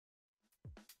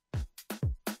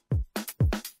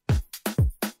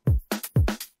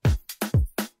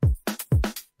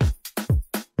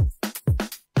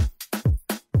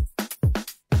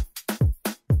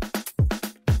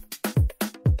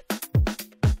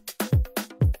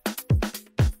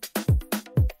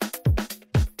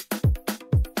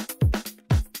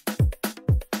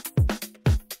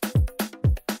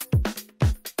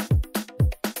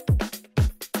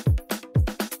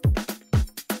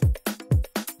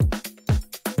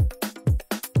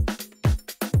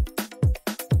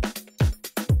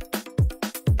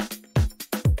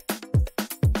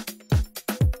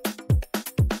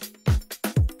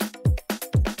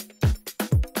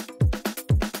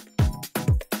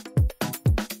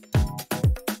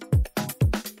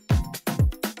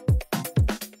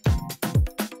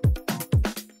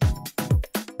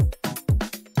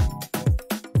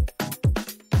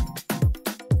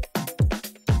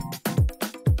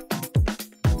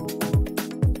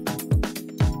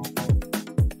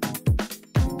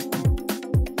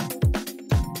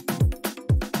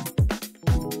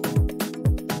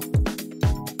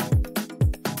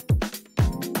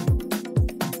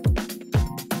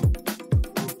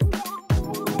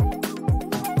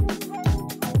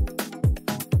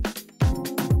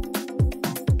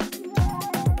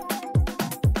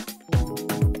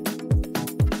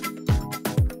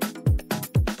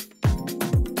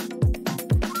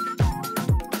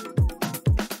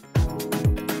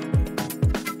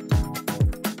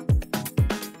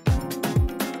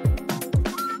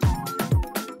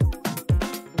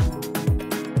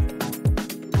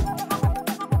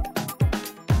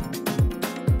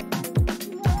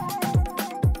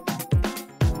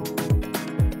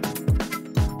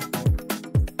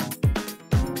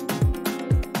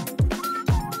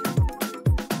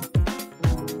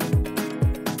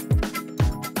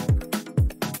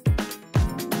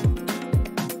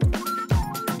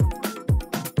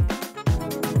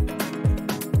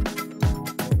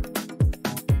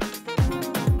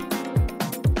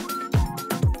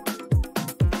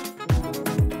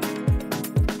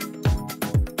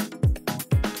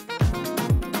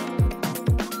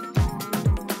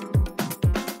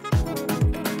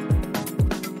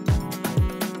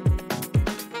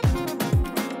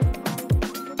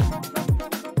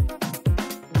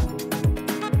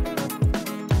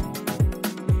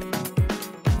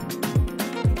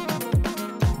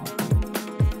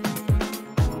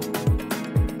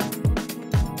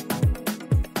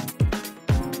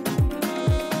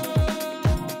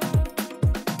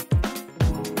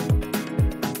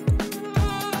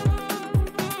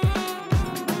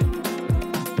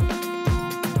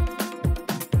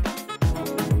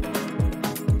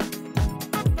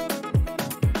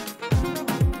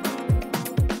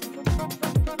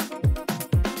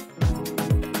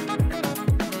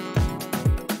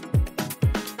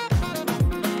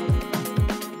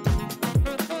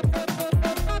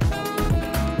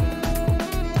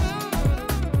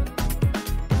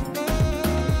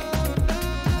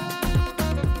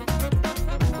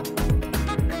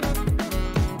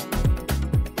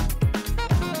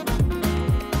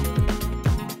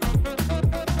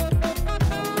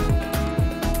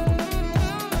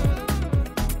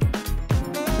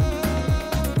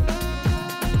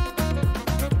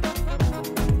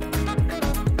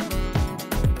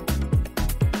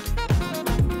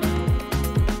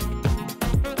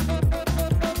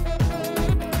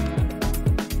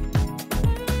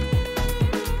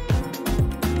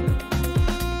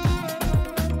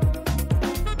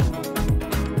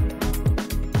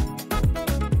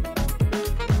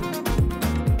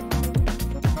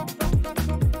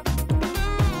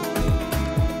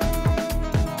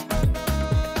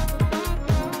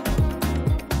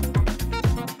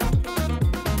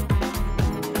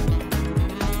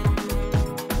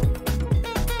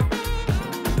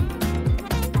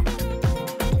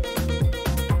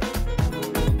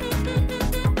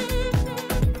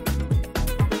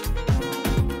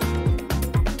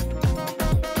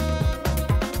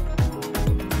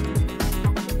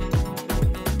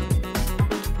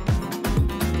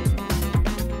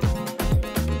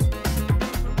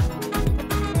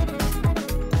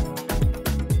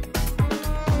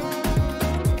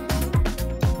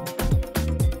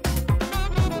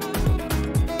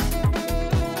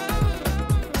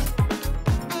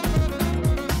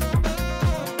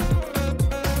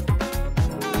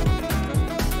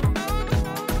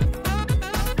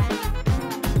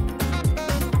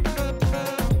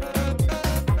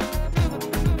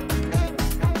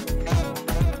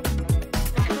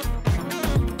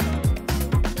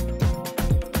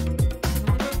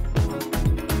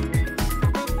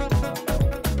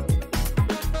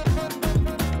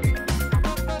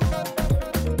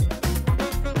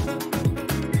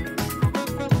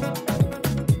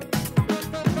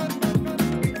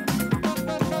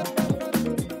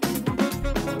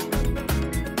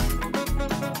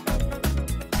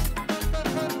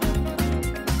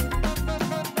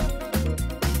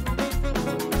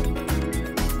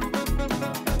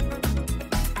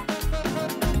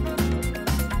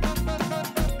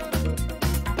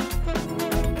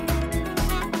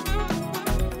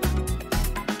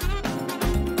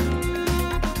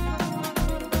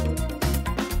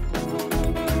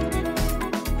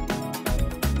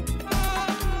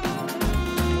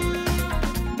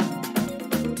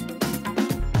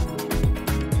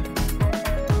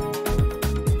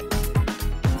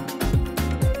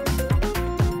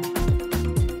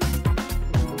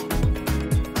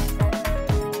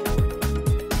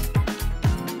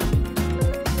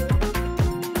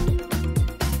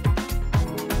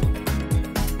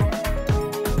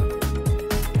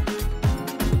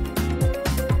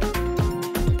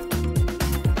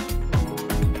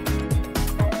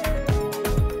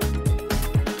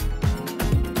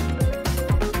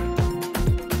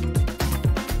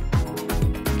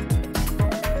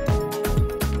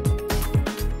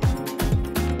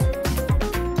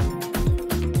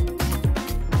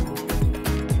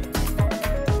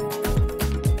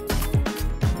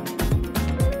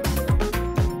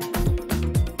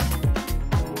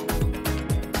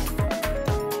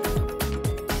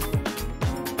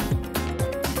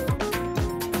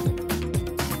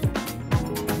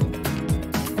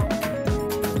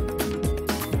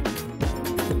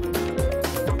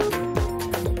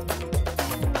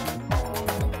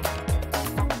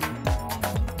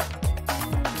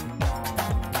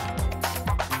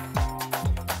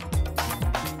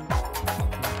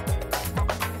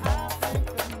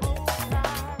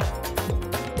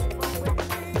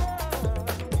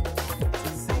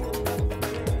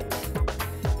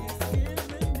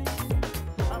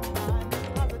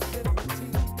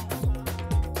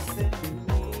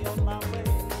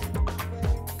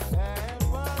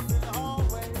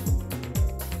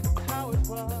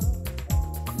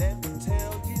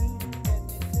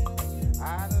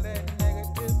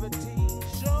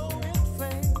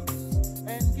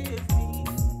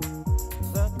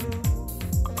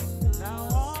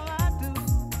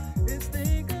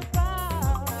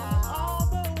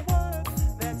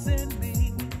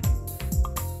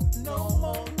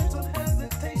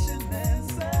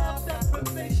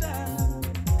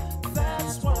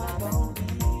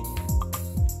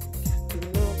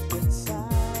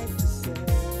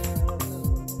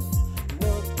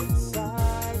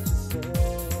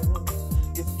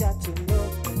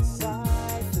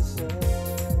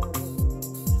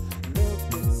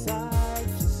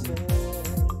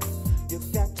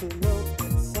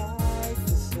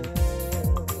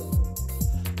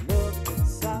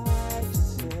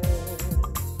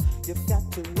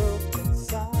to look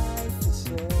inside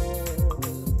yourself.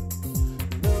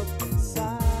 Look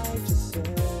inside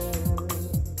yourself.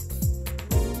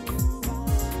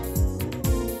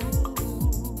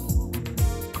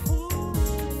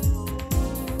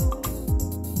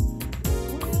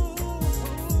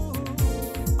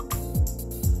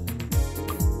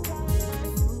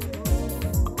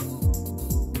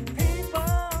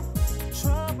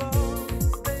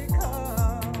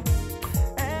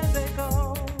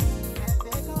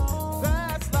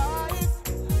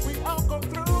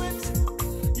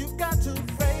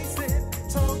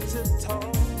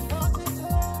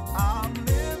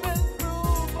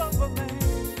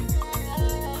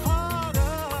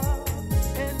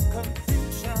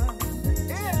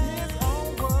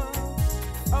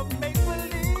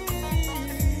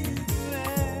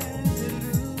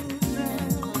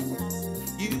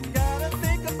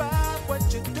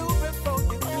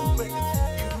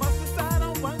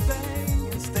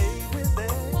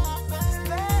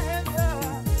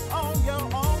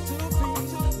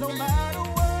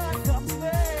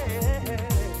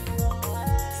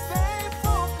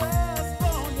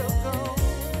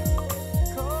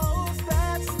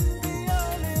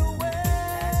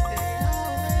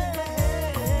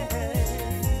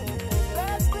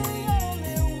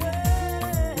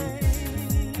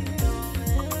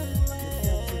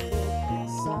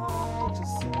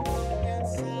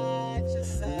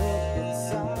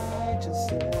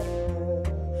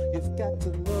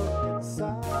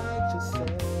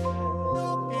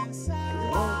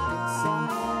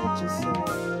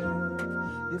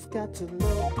 Got to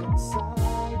look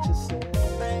inside yourself.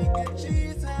 Thank you,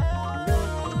 Jesus.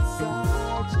 Look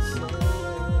inside yourself.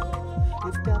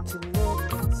 You've got to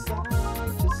look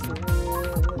inside yourself.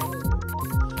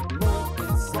 Look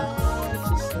inside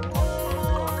yourself.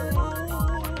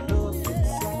 Look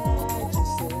inside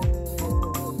yourself.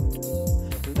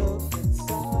 Look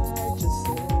inside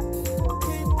yourself.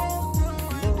 Keep on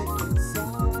doing it. Look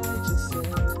inside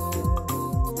yourself.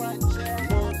 Watch out.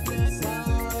 Look inside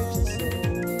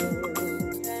yourself.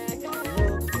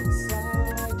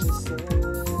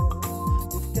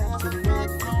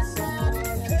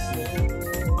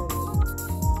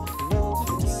 Look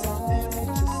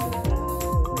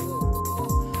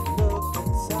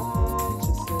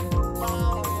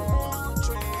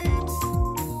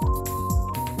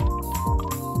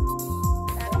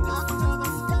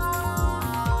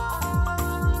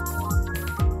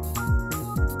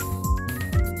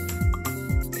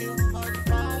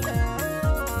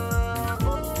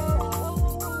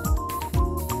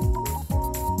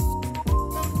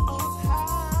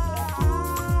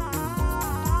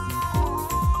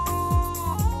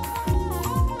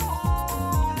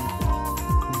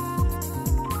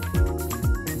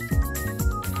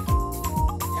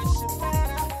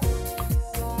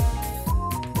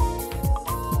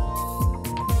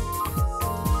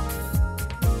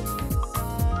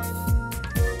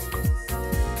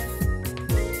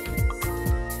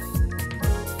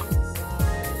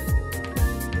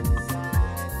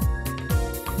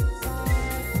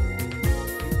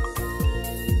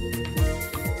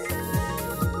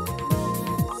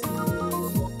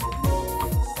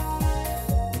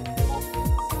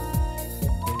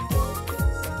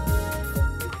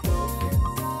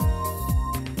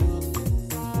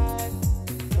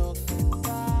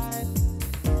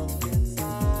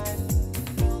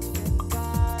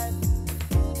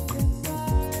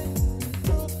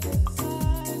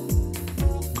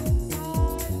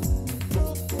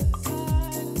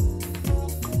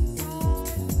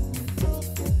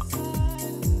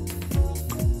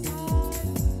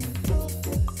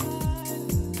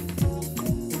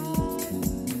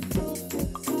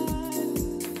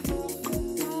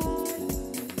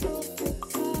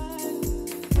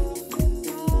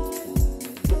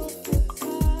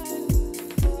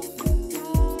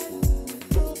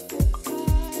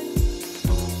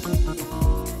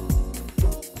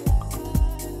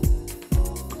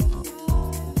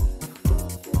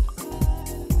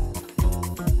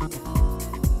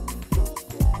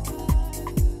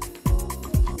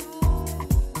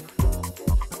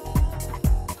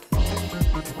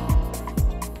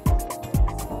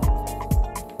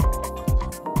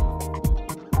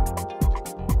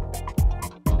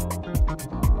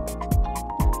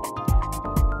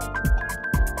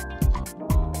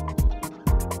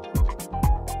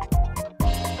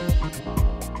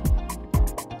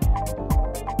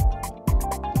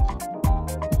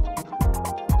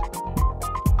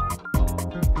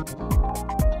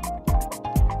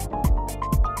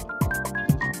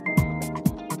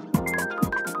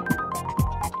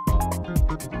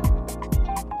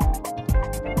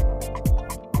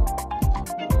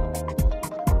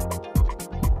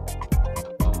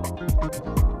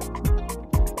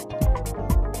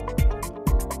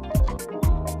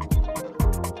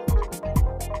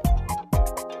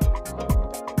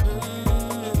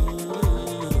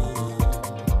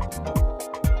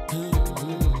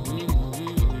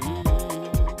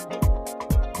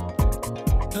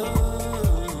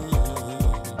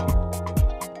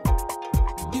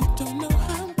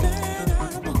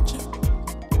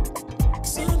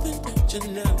what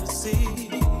you never see.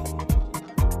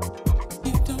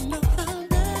 You don't know how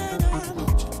bad I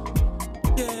want you.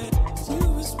 Yeah,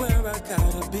 you is where I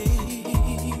gotta be.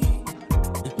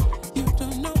 You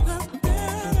don't know how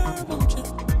bad I want you.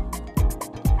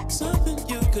 Something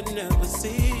you could never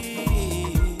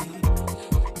see.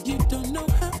 You don't know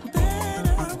how bad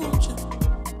I want you.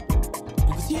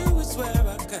 With you is where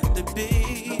I got to be.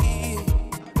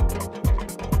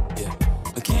 Yeah,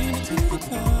 I came into the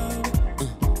club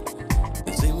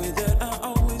the same way that I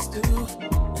always do,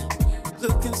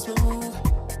 looking smooth.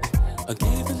 I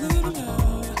gave a little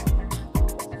love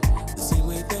the same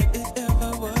way that it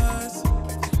ever was,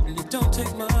 and it don't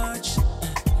take much,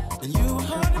 and you were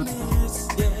hard to miss.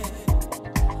 Yeah,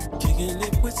 kicking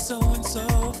it with so and so,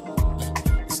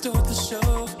 start the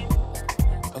show.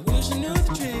 I wish I knew the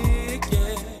trick,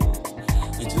 yeah,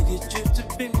 and to get you to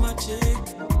be my chick.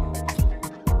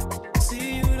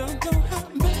 See, you don't know how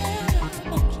bad I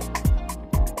want you.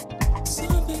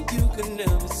 Something you could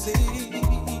never see.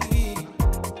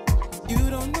 You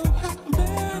don't know how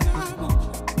bad I want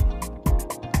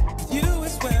you. You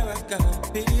is where I gotta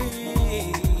be.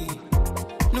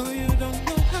 No, you don't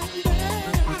know how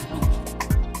bad I want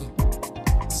you.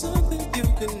 Something you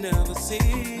could never see.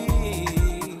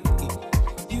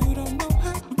 You don't know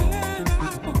how bad I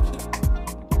want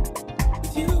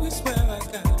you. You is where I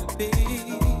gotta be.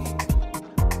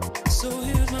 So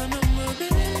here's my number,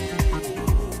 babe.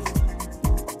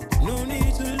 No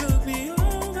need to look me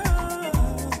over.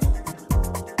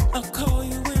 I'll call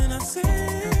you when I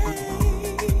say,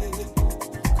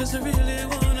 'cause I really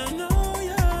wanna know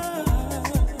ya.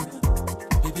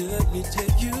 Baby, let me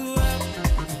take you out,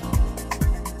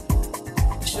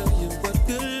 show you what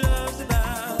good love's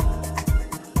about.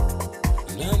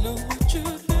 And I know what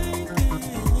you're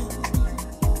thinking.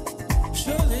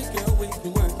 Surely, girl, we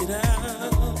can work it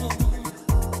out.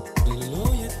 And I know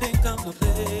you think I'm a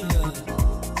player,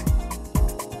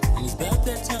 and it's about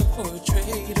that time for a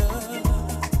trader.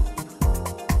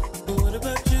 But what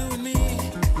about you and me?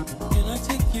 Can I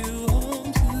take you home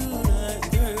tonight,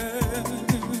 girl?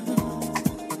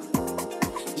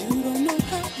 You don't know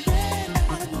how bad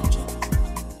I want you.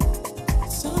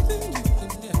 Something you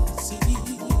can never see.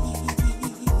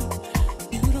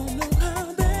 You don't know how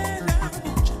bad I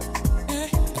want you. Hey,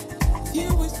 you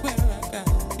is where I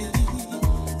gotta be.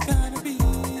 Gotta be.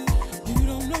 You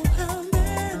don't know how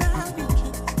bad I want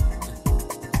you.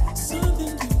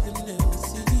 Something you can never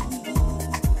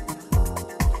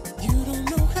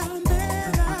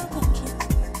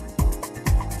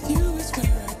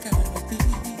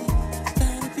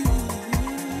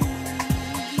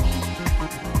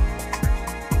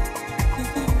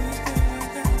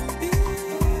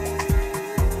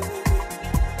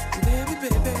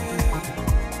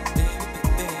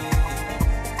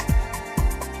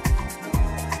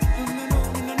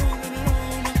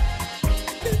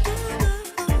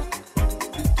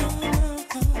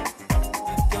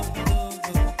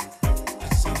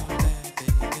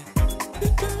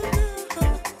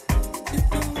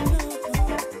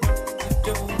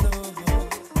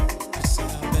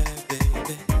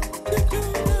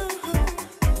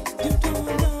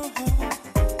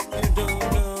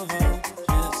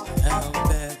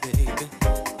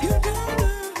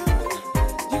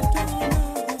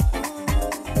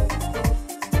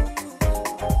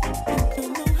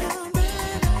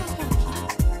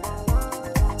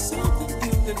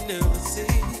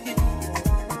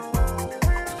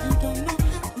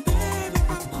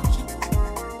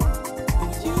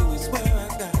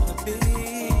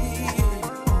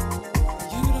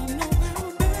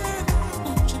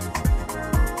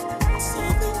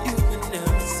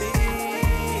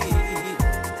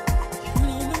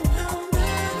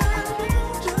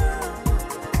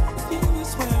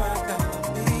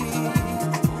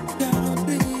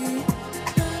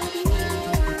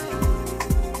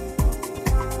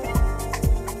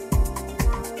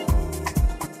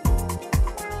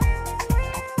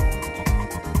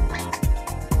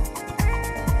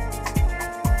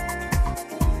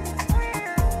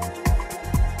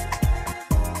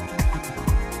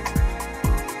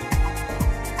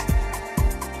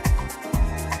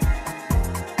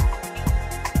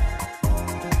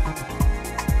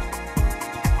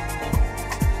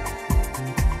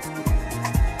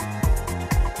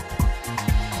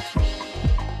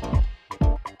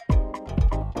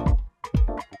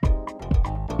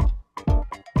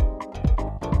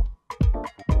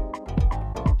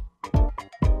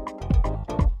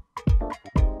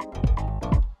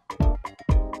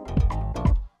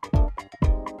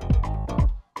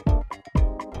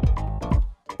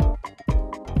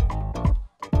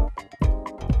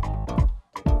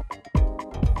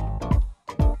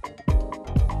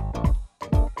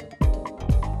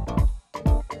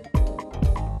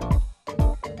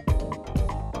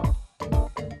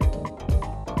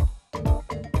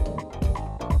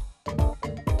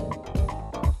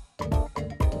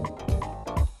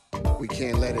We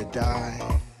can't let it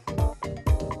die.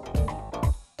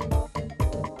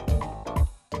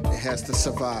 It has to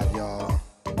survive, y'all.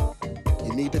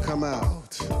 You need to come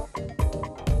out.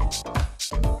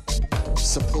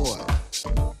 Support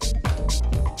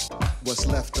what's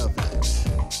left of it.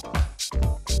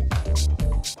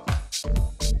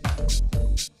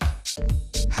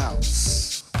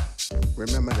 House.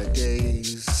 Remember the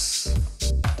days.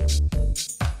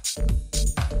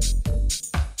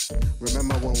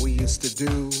 Remember when we used to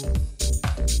do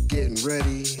getting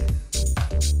ready,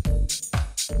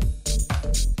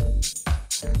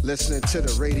 listening to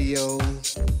the radio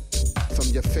from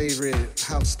your favorite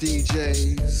house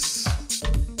DJs.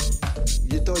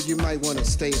 You thought you might want to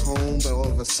stay home, but all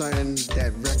of a sudden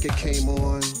that record came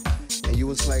on and you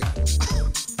was like,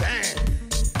 oh, damn,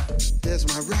 there's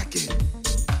my record.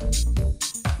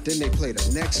 Then they play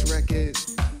the next record,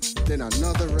 then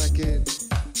another record.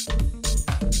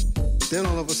 Then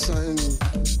all of a sudden,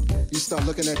 you start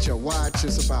looking at your watch,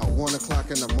 it's about 1 o'clock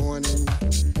in the morning.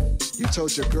 You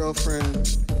told your girlfriend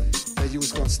that you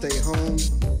was gonna stay home.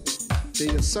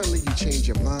 Then suddenly you change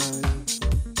your mind.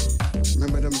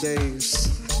 Remember them days?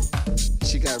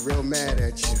 She got real mad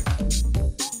at you.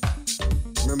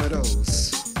 Remember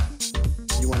those?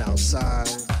 You went outside.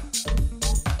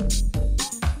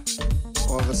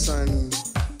 All of a sudden,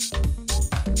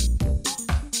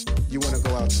 you wanna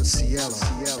go out to Cielo.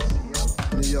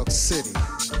 New York City.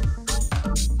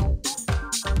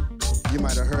 You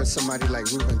might have heard somebody like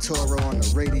Ruben Toro on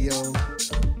the radio.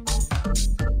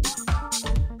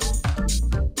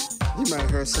 You might have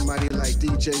heard somebody like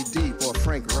DJ Deep or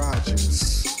Frank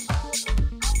Rogers.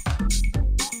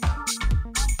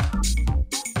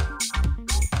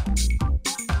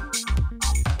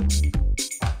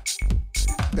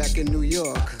 Back in New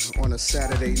York on a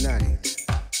Saturday night,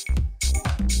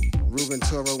 Ruben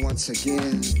Toro once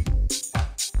again.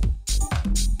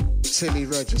 Timmy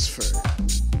Regisford,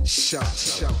 shout,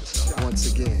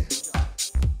 once again.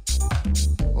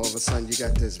 All of a sudden you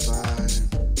got this vibe.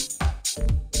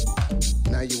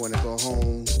 Now you wanna go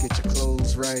home, get your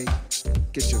clothes right,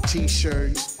 get your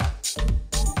t-shirt,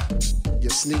 your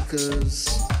sneakers,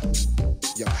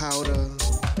 your powder.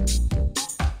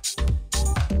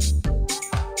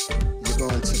 You're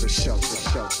going to the shelter.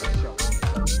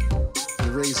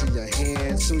 You're raising your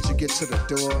hand as soon as you get to the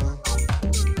door.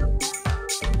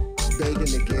 Begging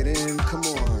to get in, come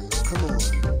on.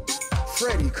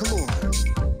 Freddie, come on.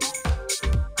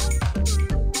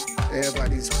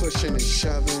 Everybody's pushing and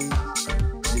shoving.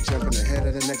 You're jumping ahead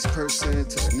of the next person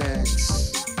to the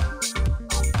next.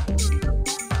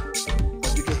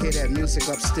 But you can hear that music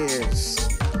upstairs.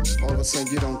 All of a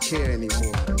sudden you don't care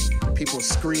anymore. People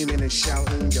screaming and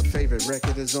shouting, your favorite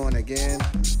record is on again.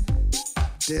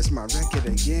 There's my record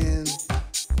again.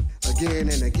 Again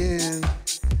and again.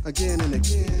 Again and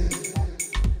again.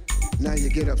 Now you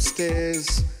get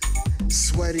upstairs,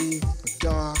 sweaty,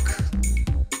 dark.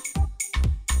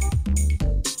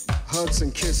 Hugs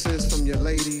and kisses from your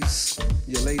ladies,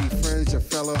 your lady friends, your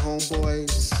fellow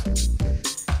homeboys.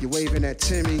 You're waving at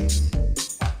Timmy.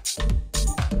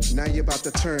 Now you're about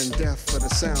to turn deaf for the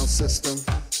sound system.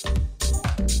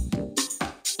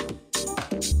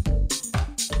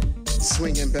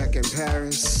 Swinging back in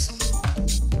Paris.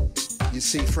 You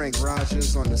see Frank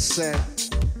Rogers on the set.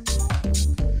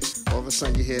 All of a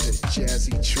sudden you hear this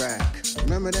jazzy track.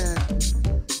 Remember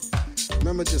that?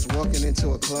 Remember just walking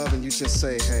into a club and you just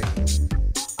say, hey,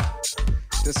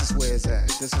 this is where it's at.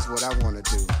 This is what I want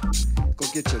to do. Go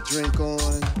get your drink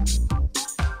on.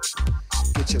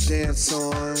 Get your dance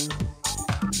on.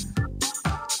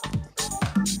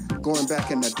 Going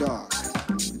back in the dark.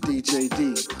 DJ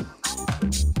Deep.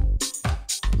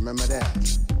 Remember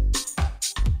that?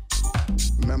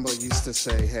 Remember I used to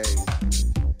say, hey,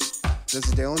 this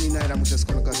is the only night I'm just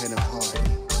gonna go ahead and party.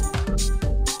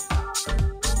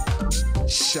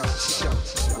 Shout,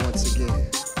 once again.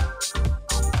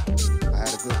 I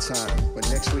had a good time, but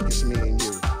next week it's me and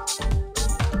you.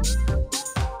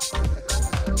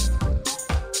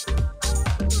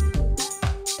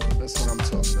 That's what I'm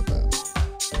talking about.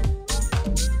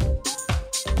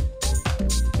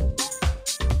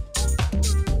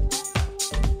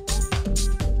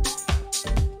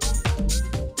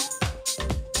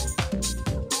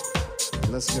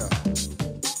 Let's go.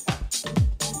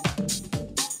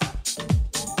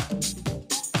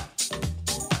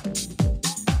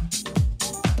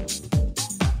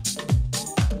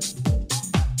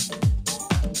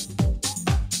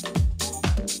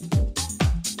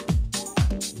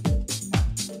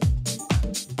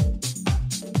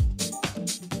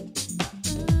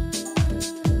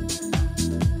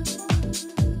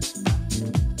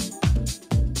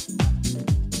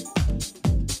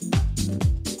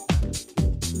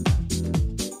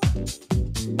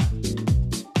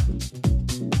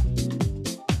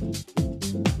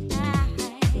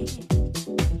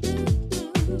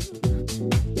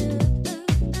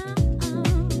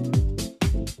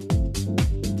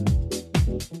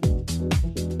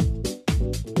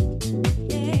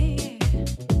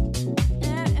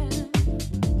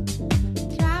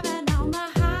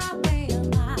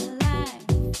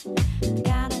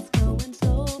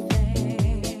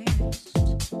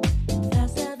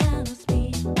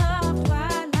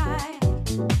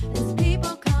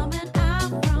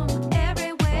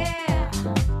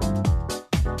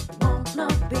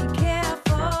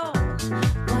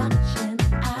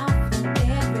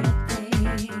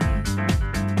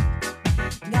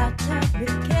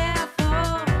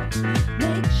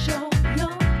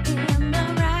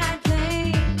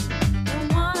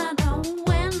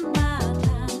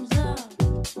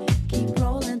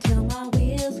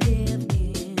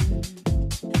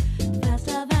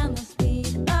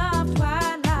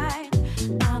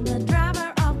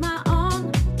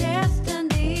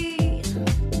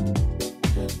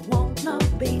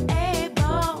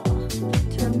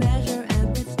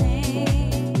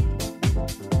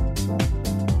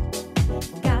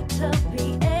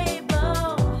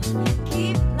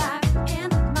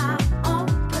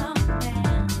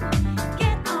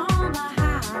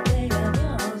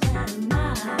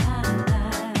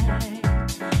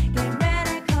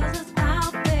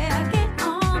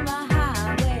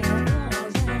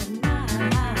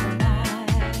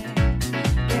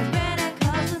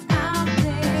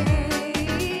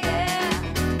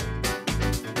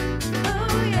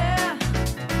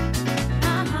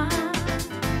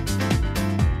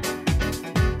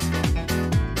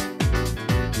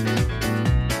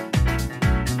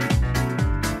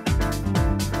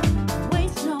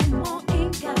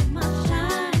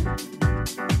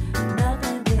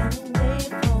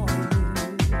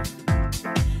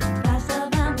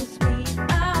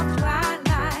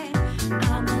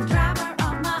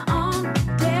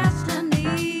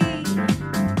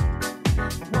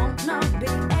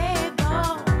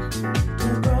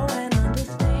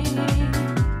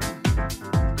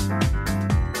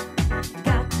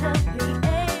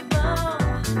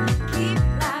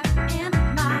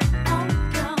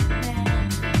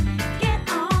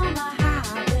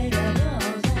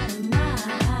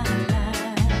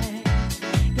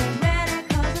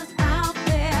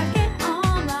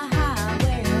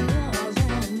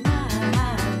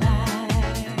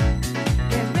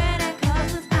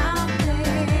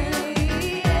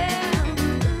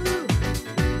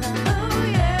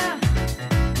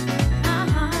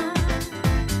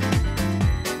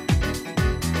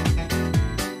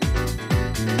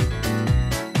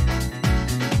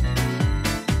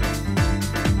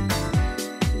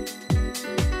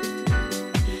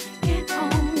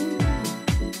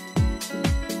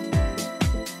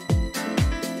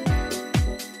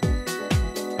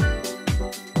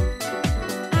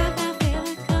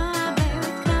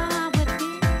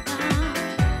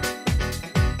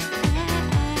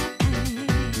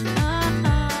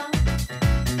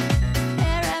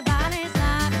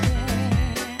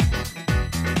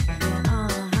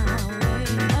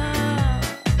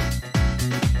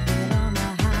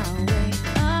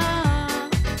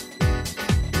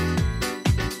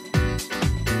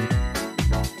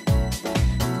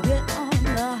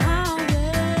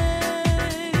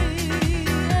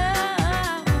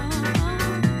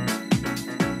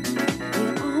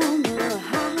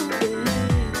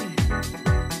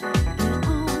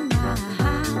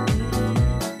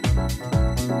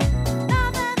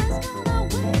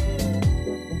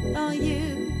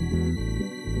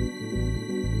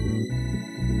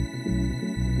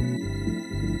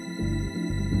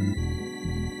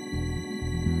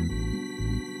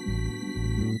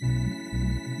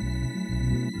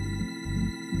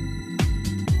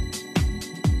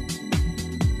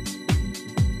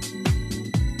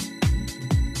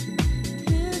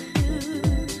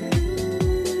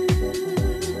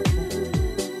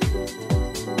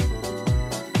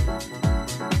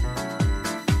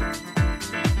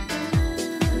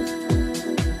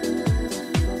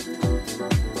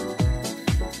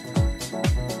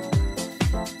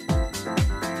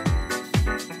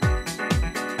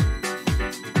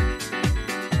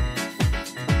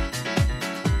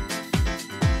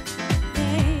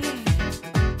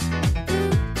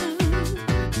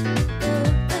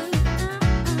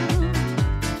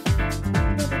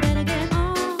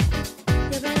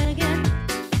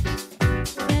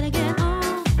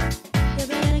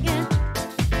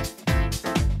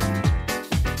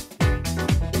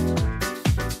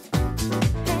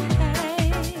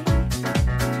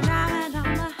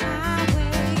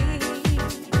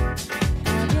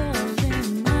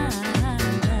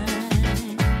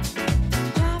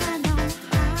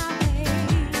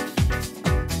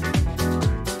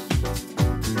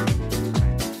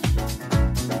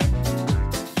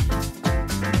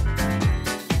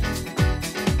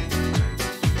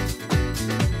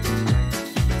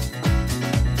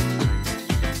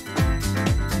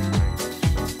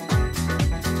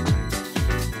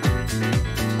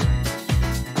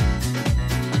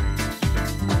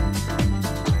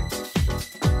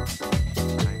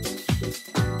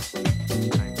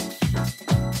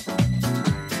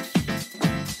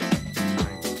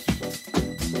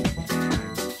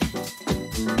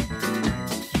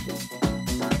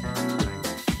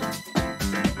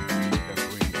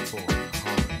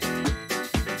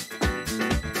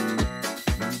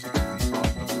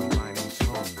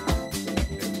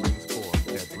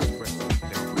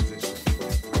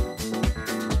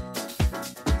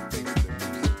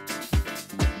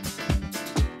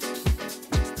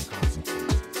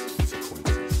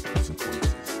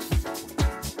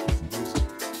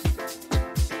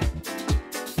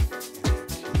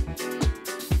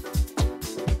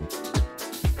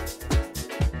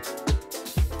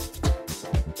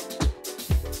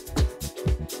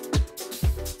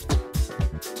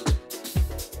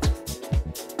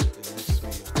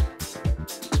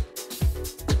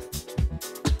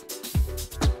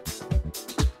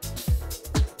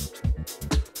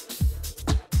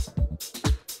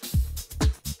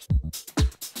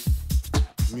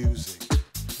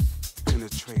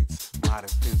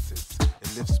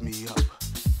 lifts me up,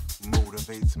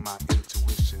 motivates my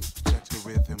intuition. Check the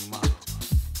rhythm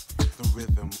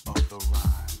of the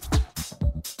rhyme,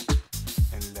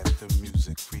 and let the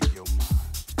music free your mind.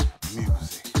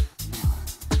 Music,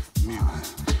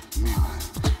 music, music,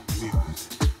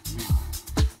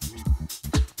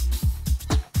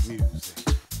 music,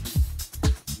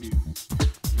 music, music.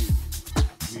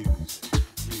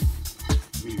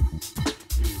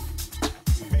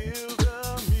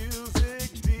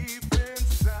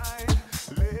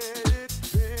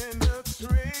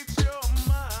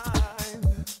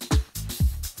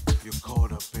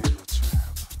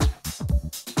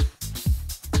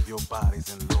 Bodies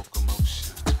in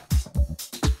locomotion.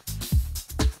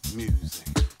 Music.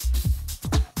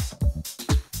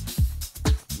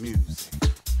 Music.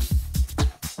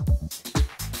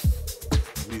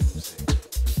 Music.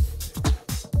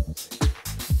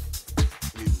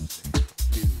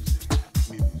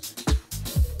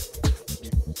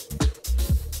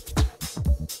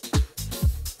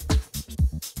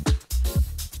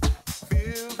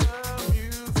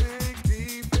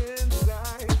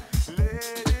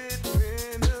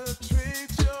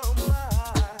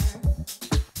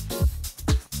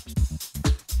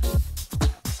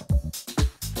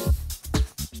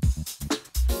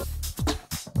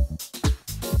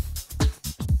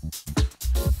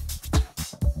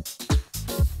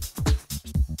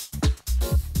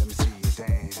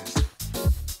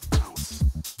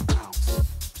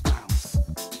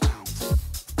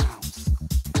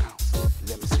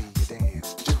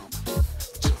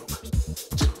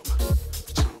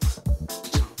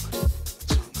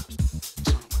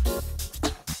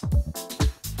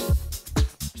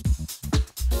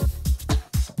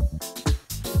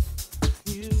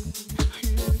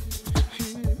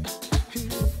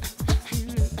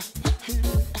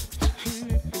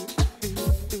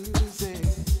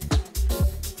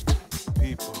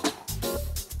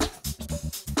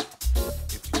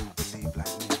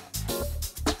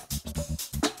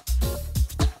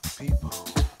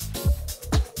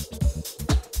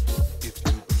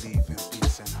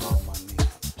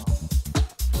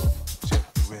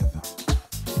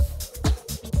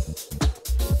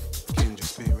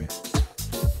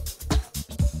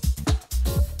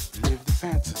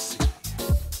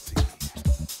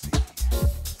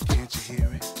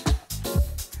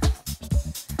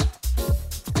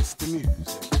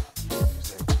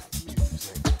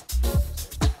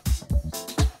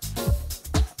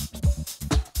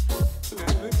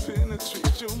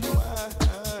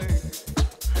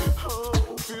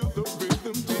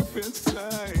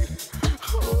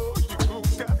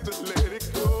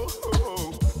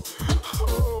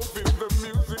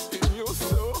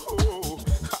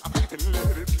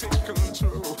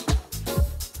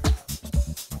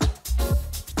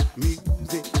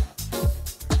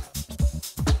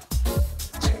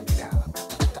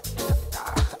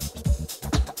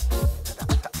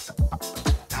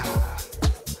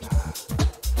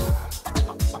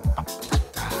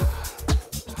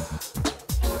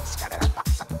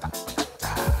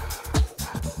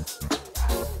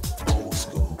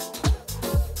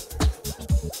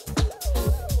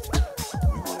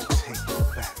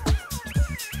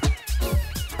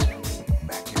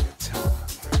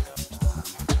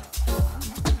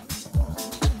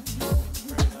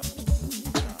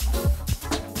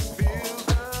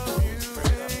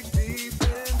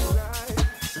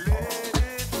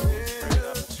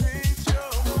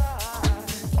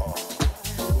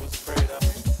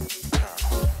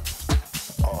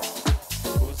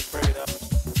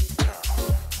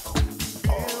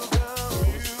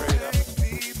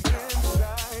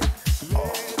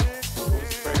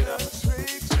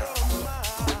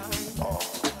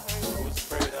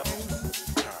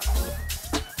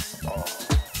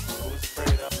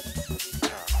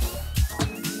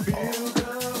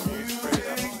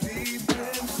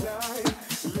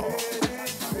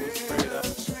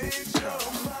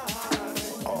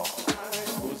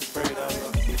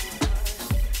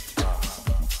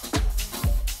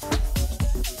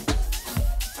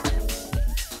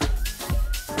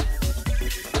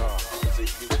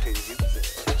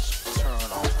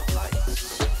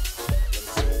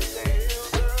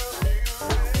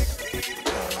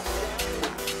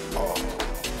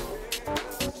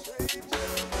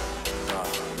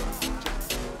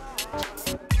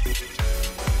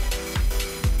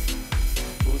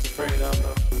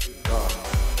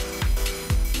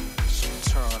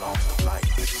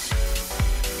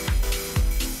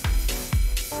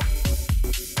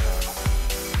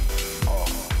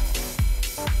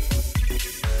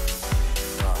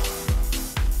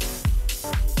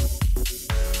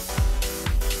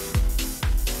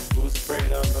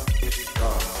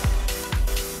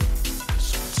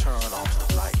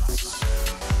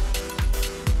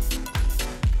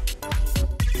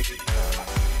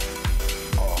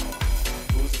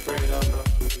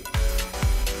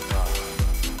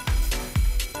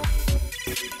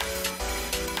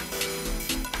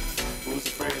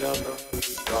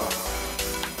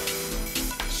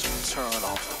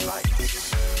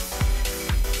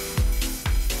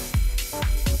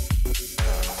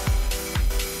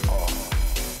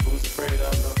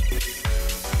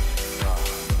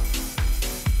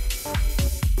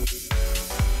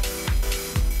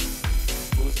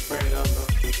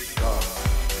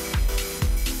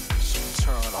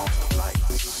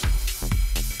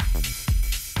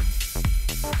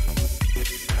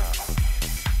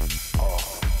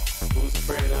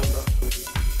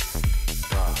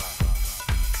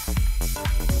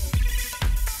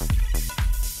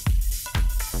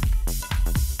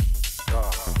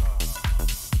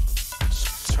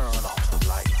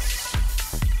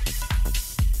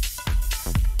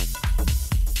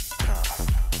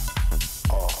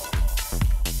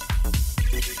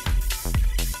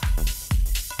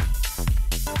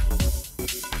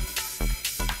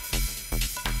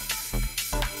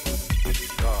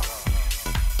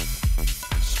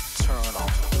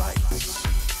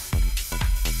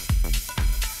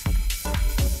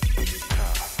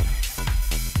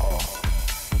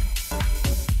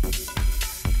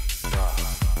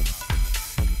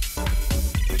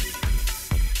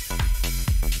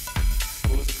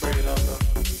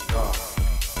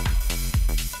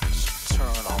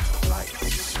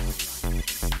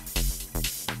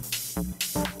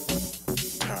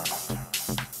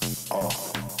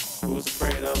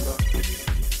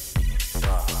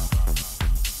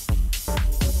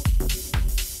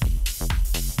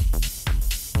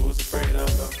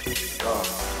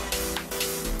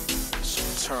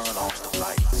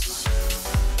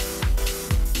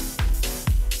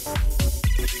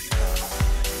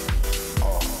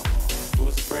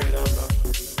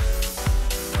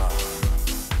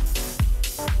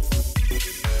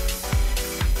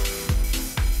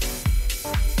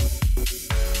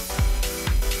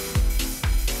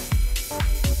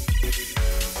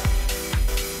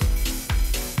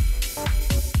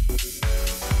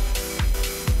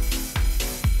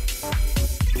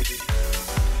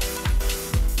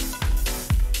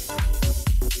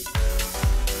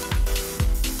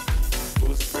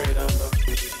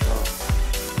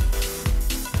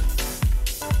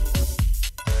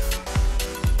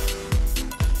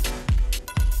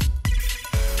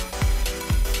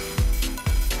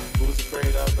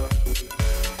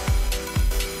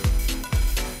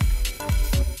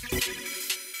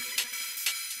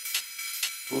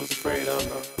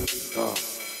 Great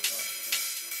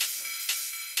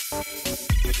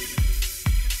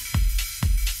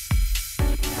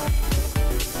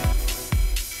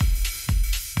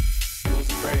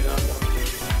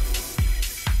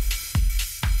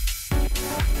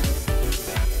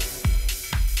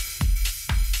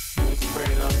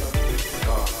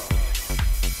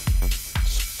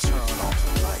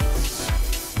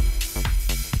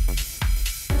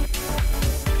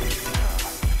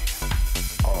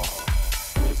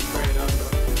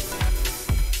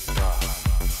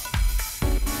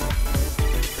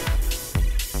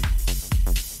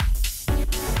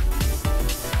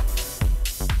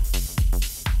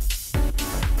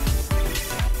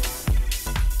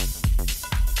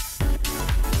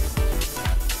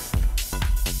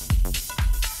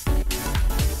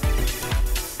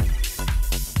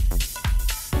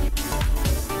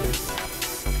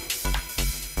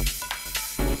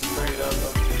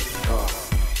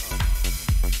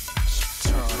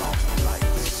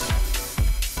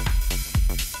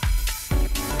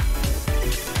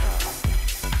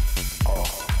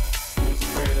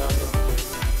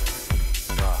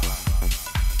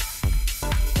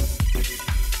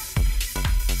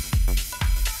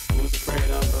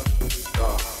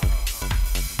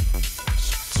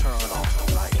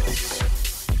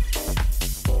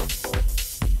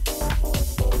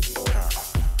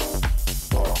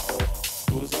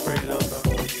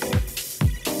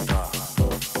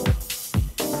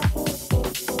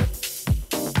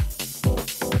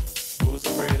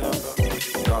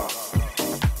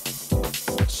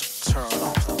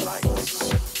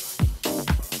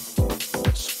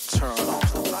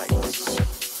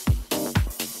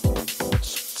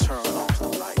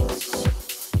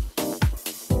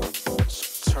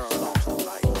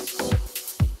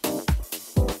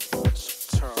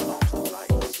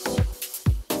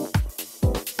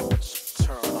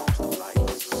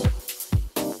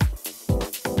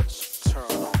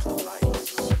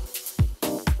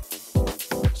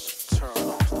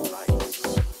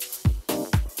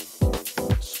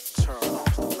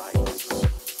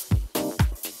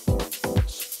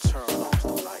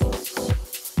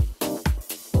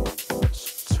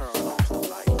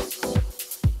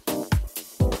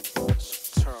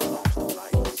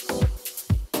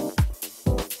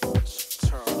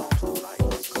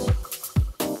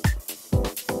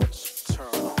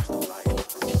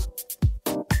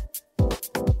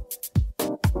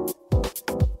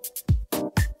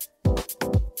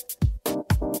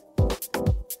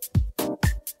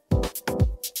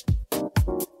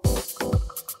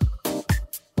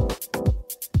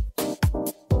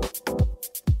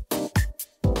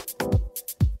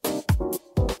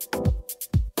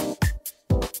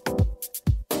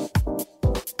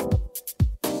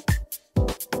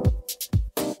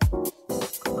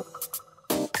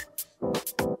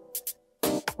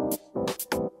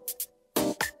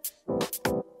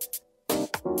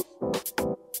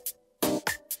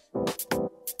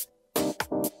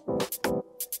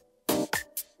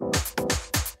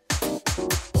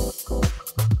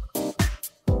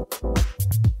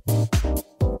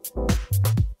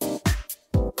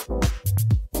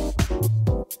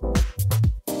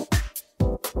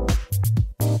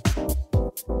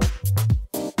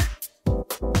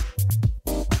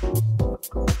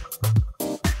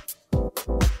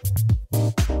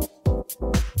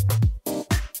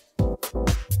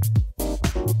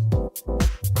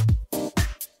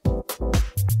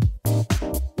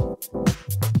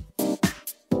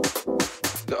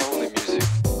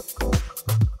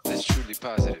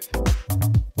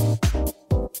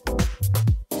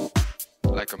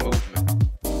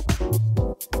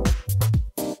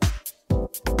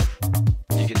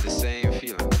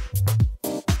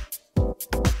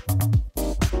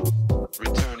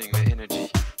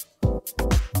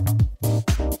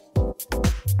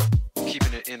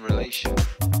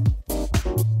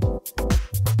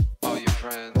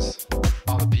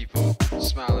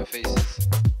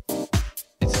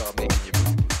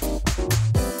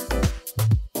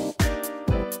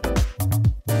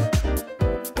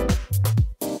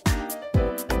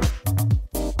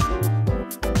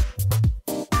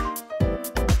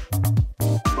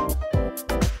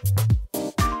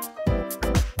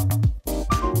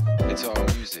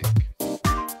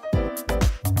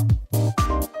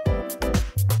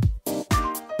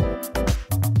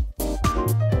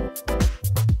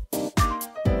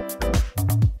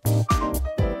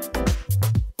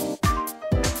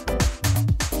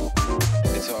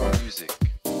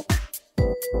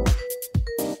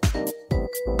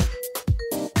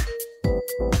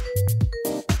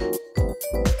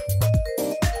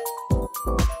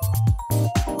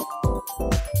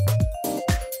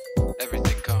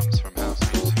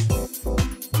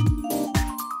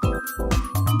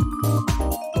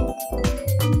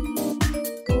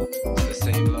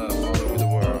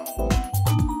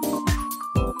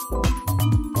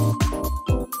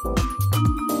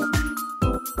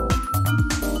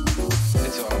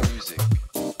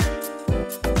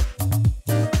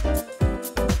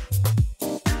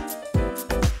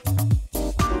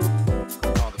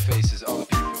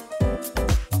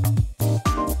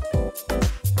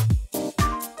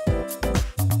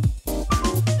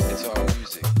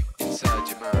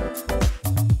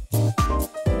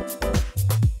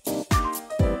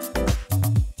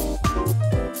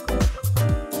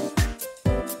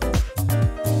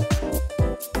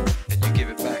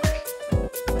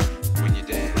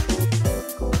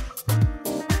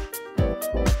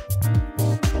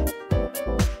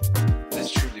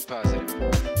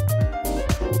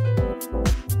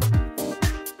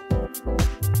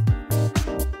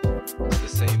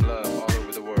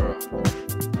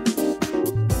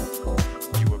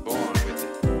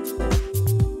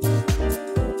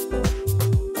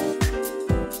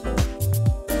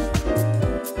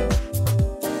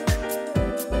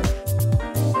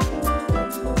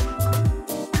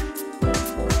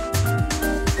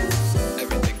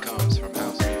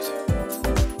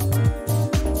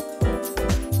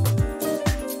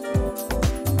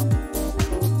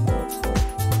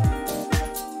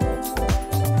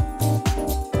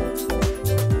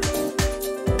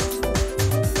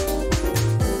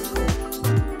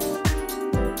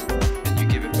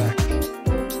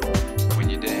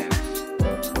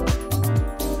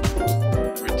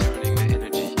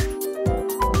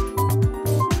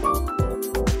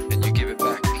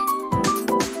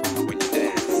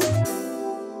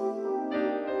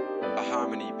a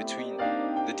harmony between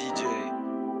the DJ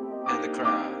and the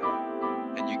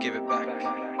crowd, and you give it back.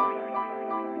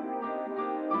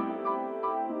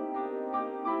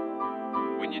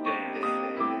 When you dance.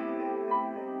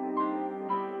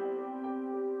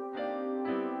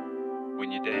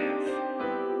 When you dance.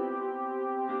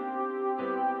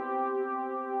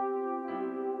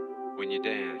 When you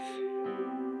dance.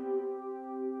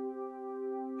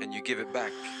 And you give it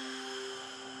back.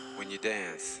 When you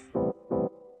dance.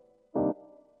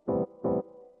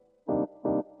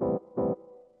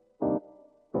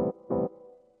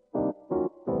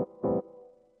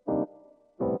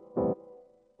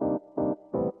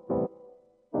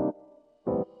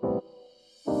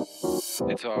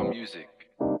 It's all music.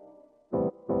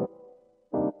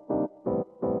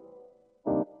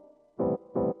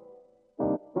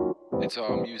 It's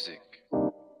all music.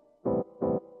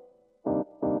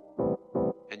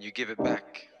 And you give it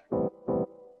back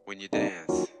when you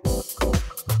dance.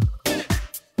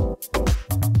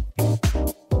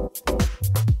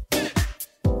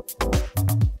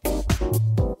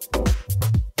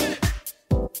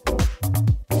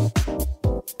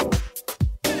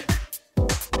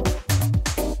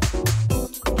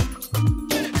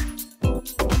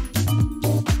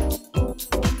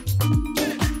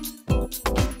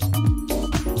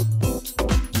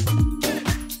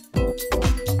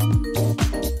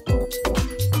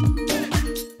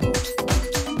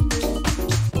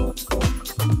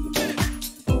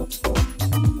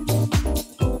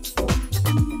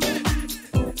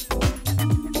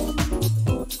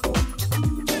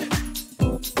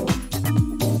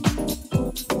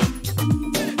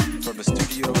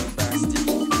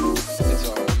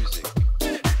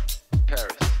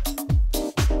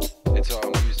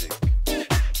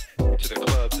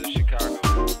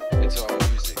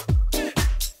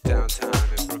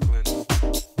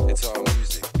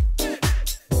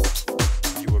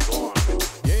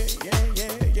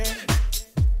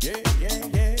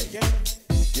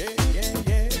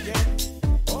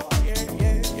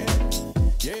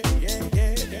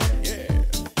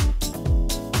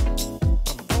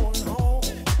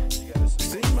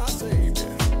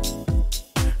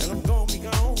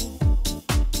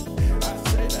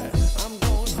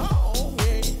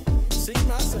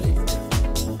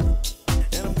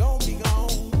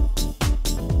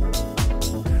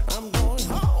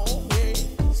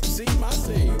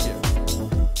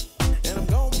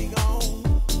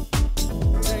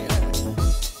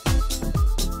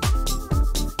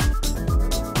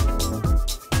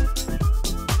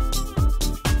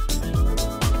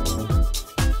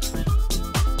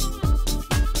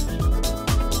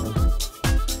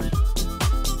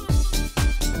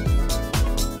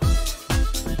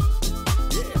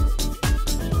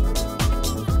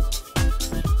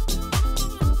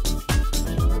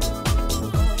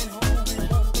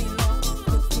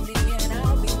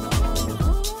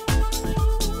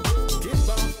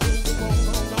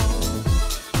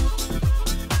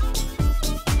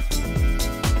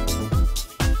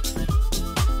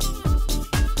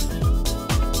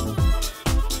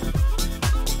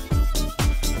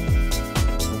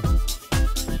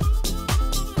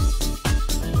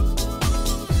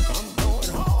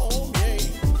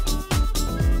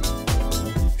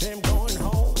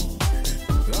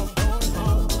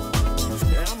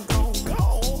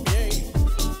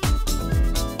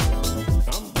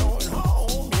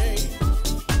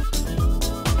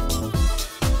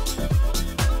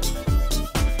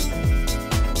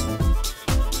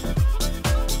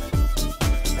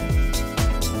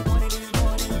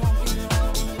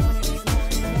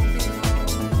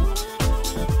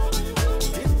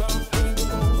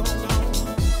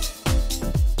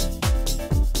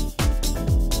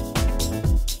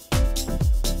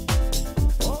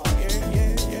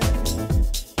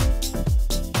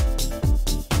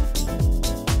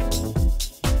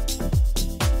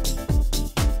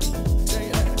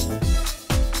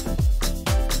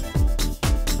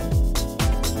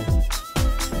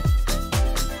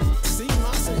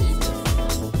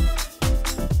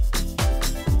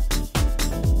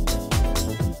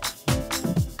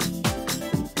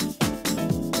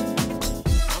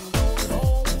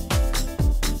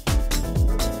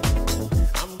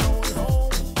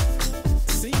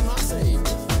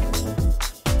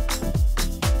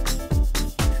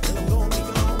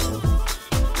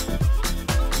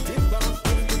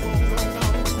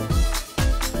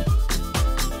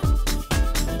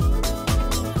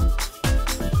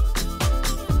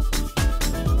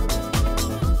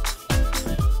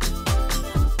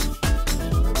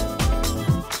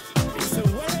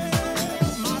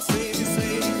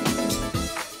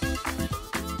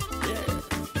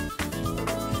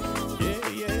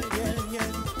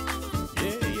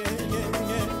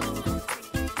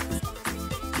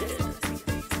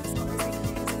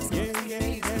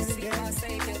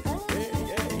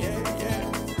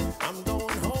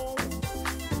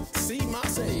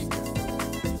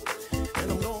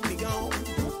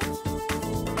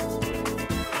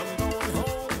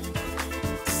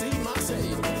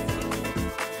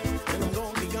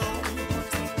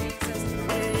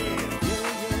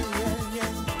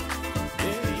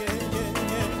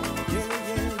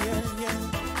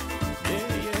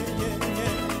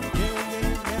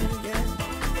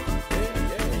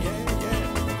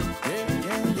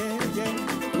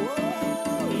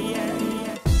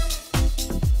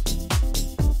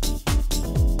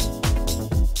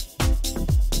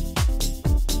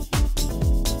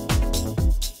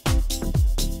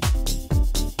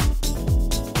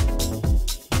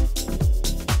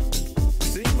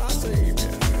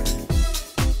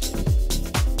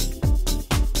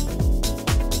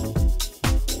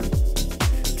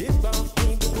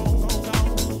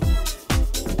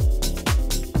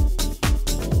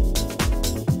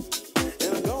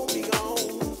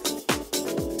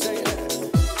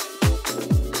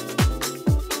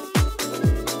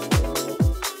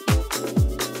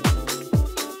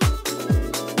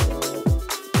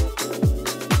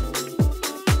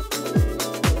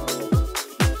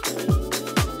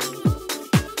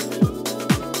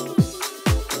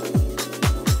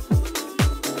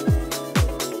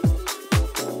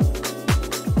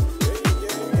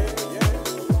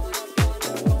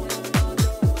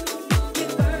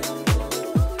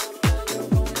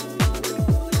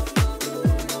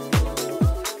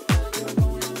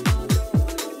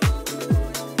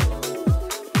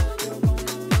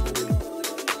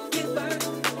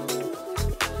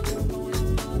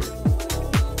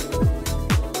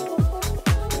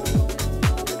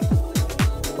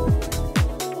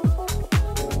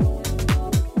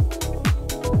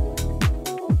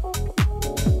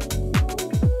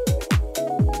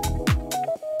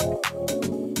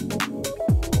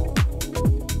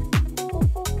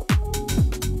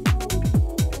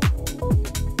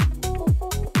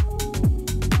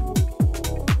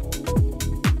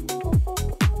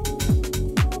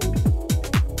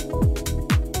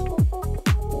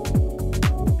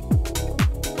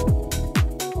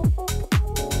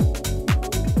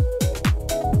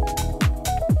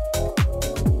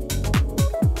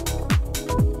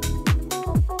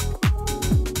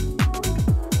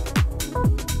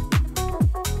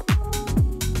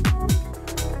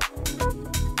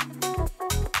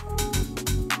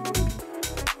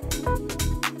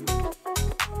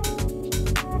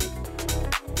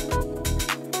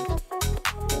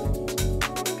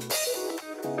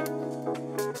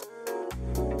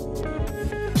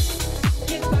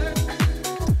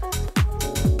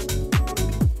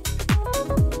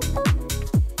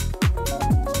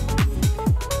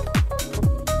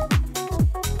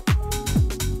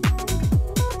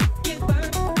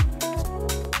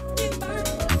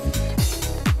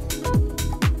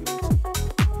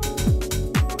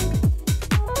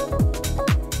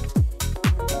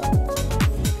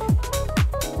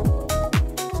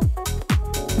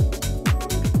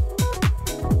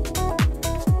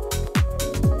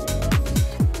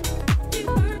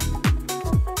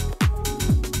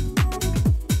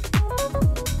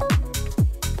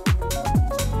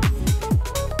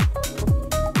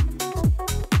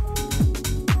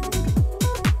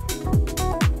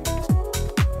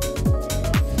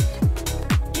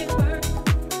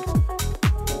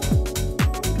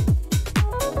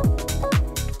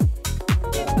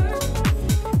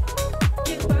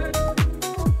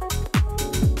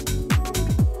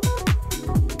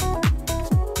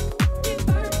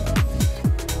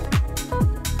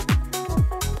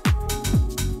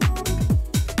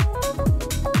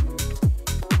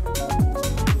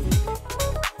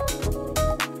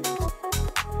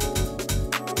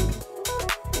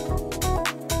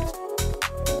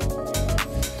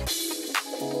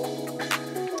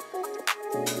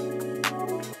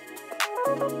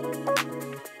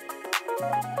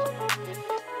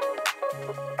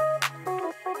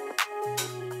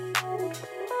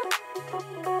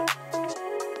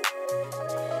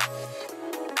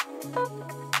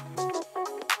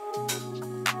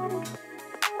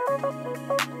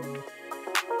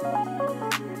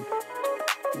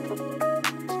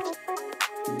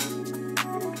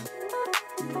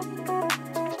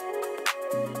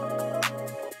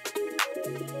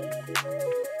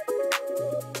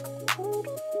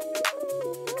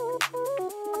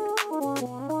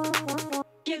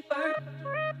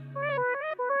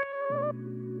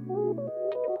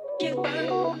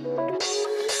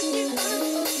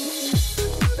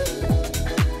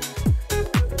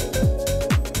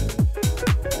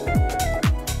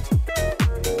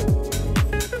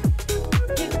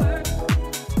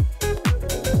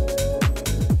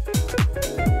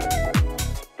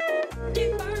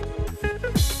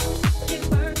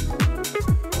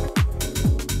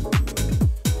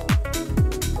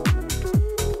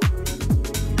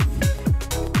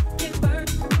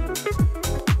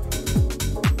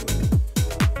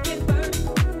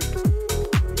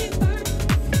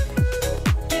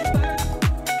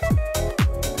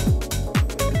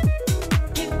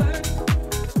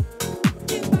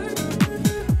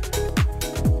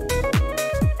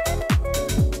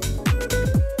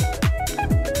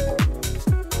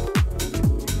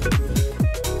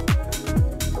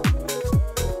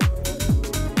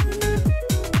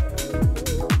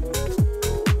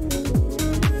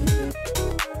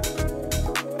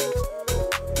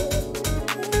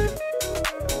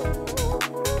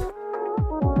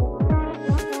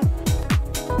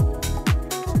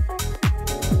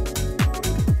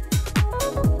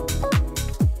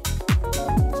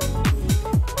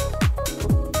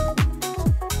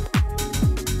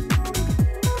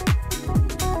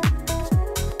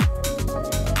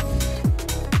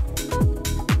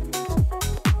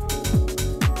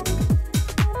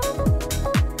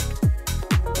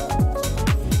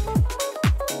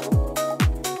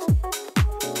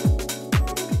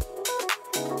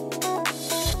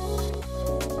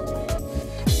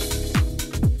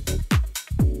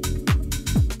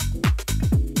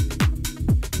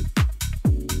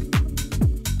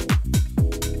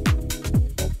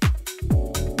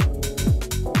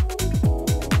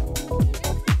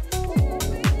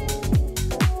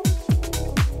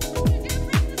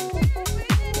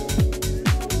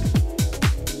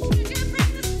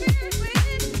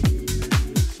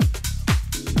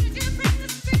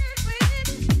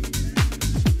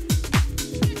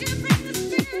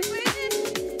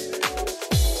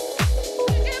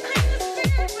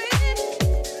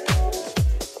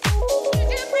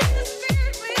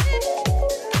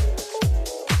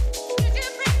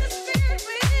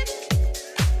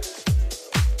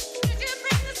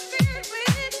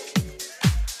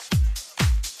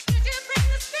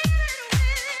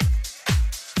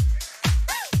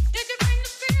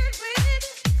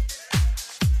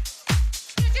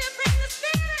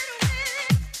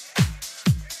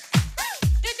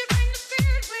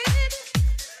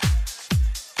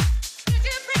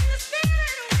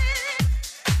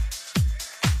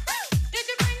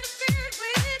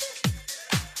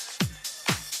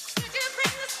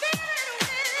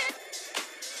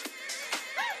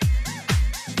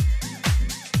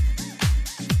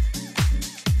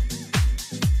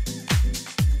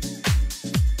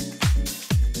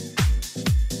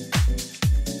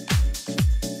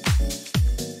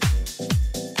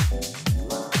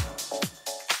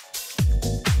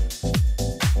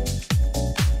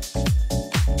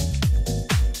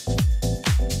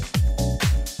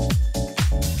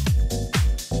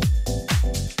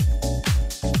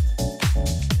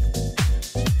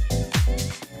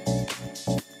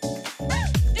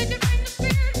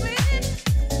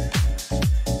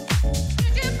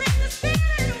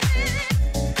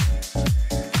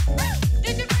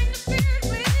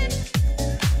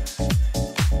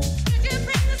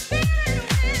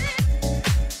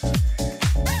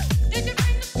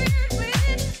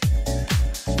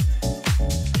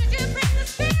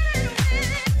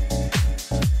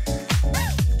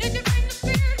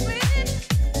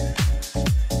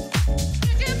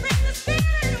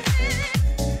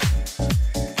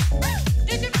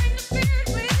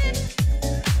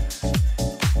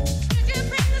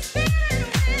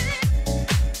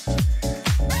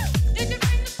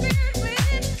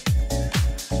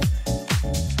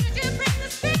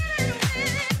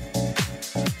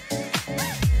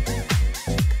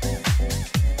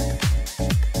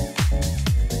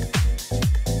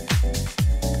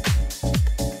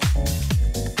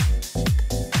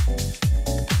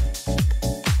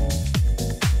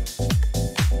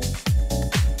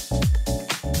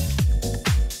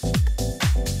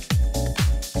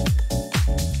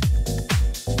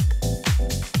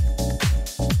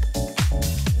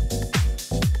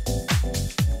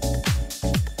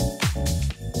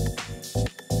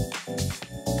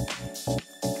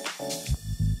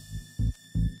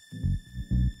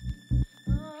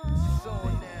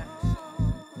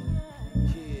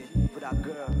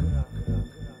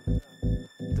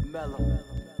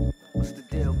 What's the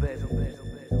deal, baby?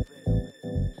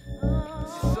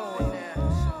 It's on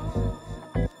now.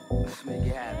 Let's make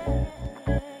it happen.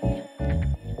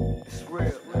 It's real.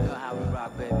 You know how we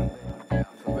rock, baby.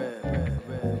 For real.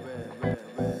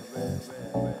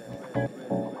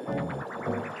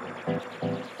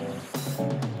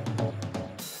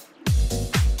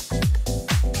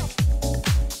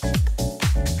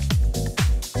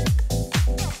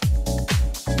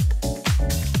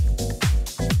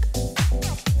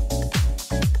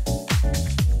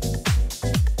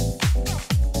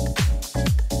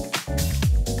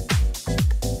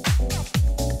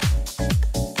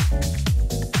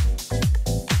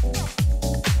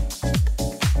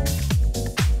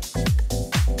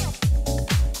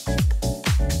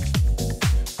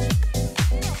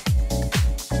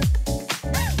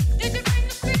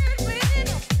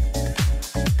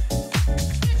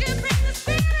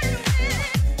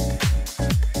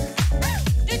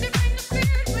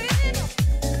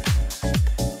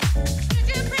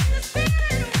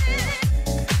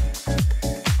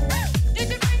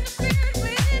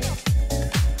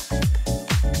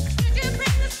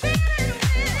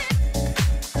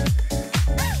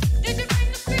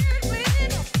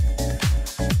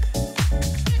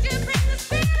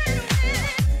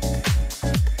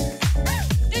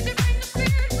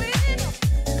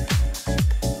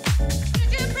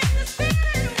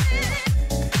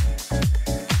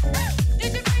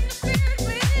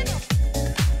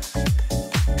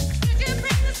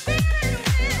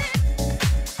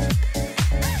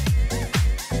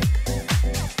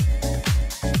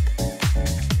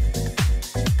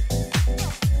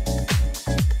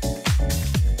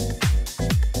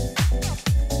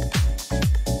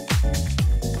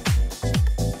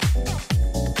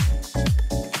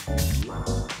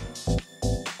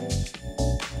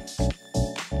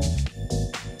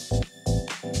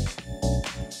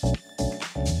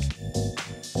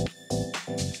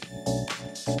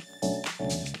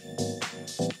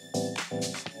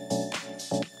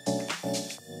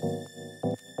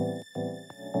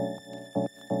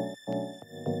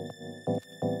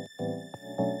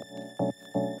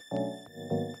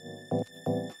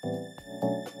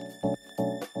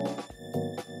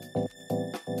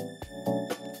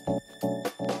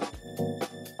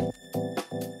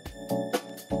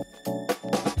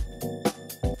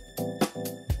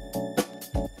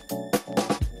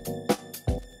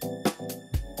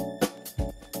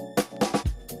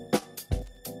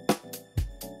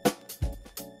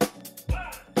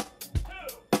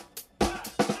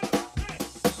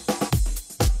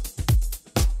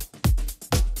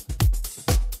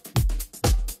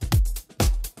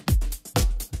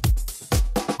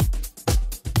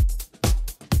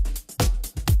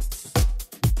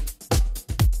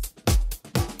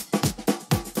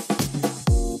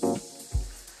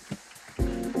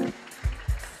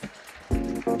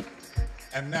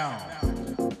 And now,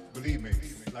 believe me,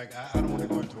 like I don't want to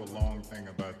go into a long thing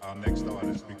about our next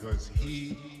artist because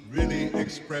he really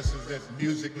expresses it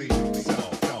musically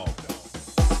himself.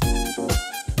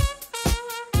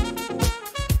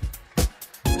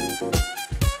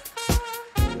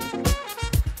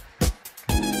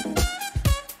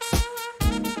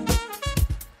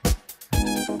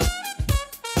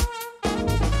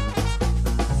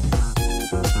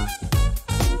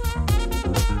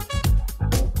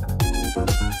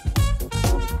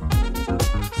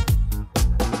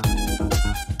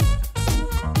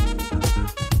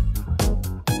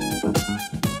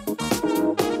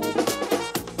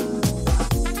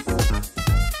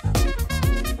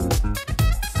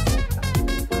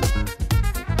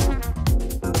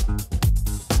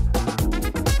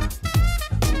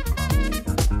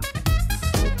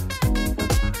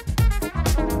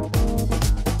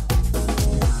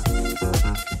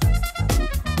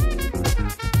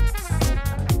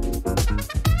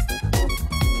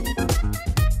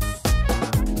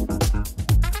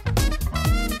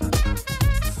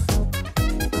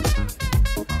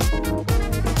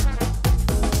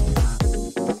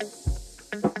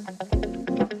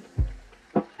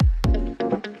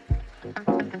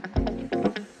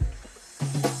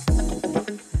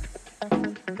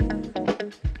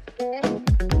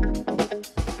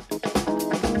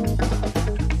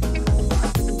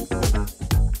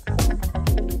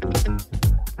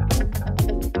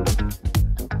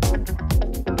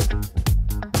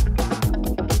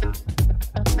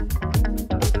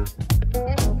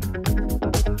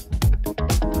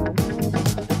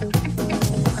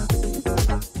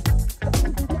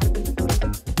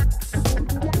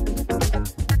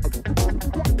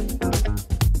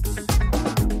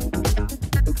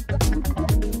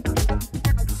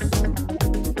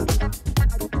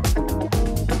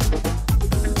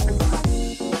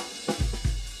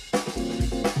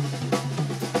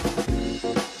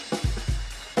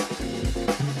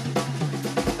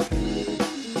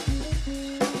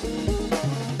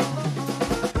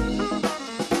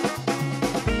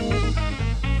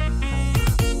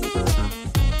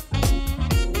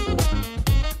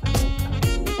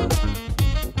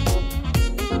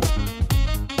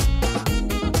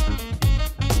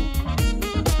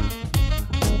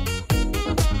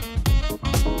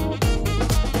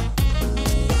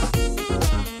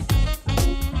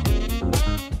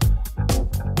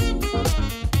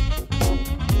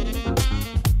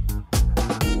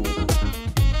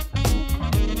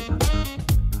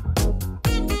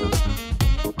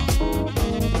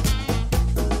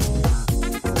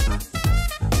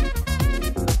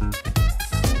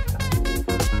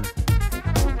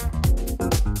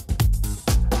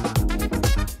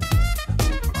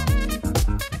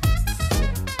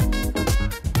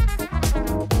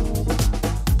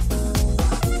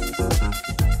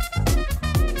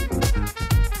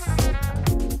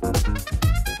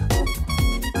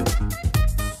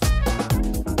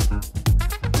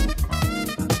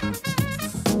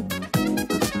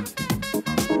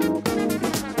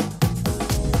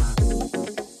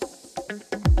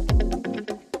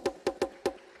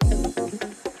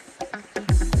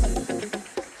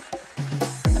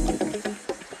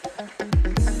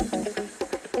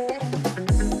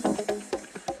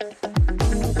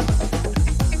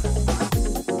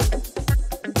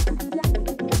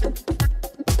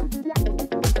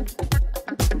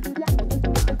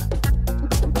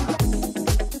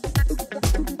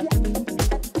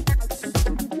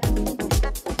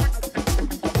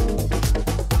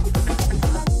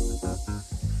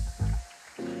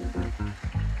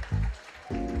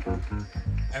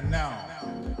 And now,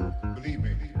 believe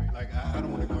me, like I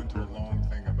don't want to go into a long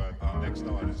thing about our next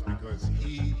artist because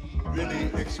he really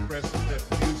expresses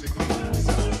that musically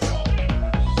himself.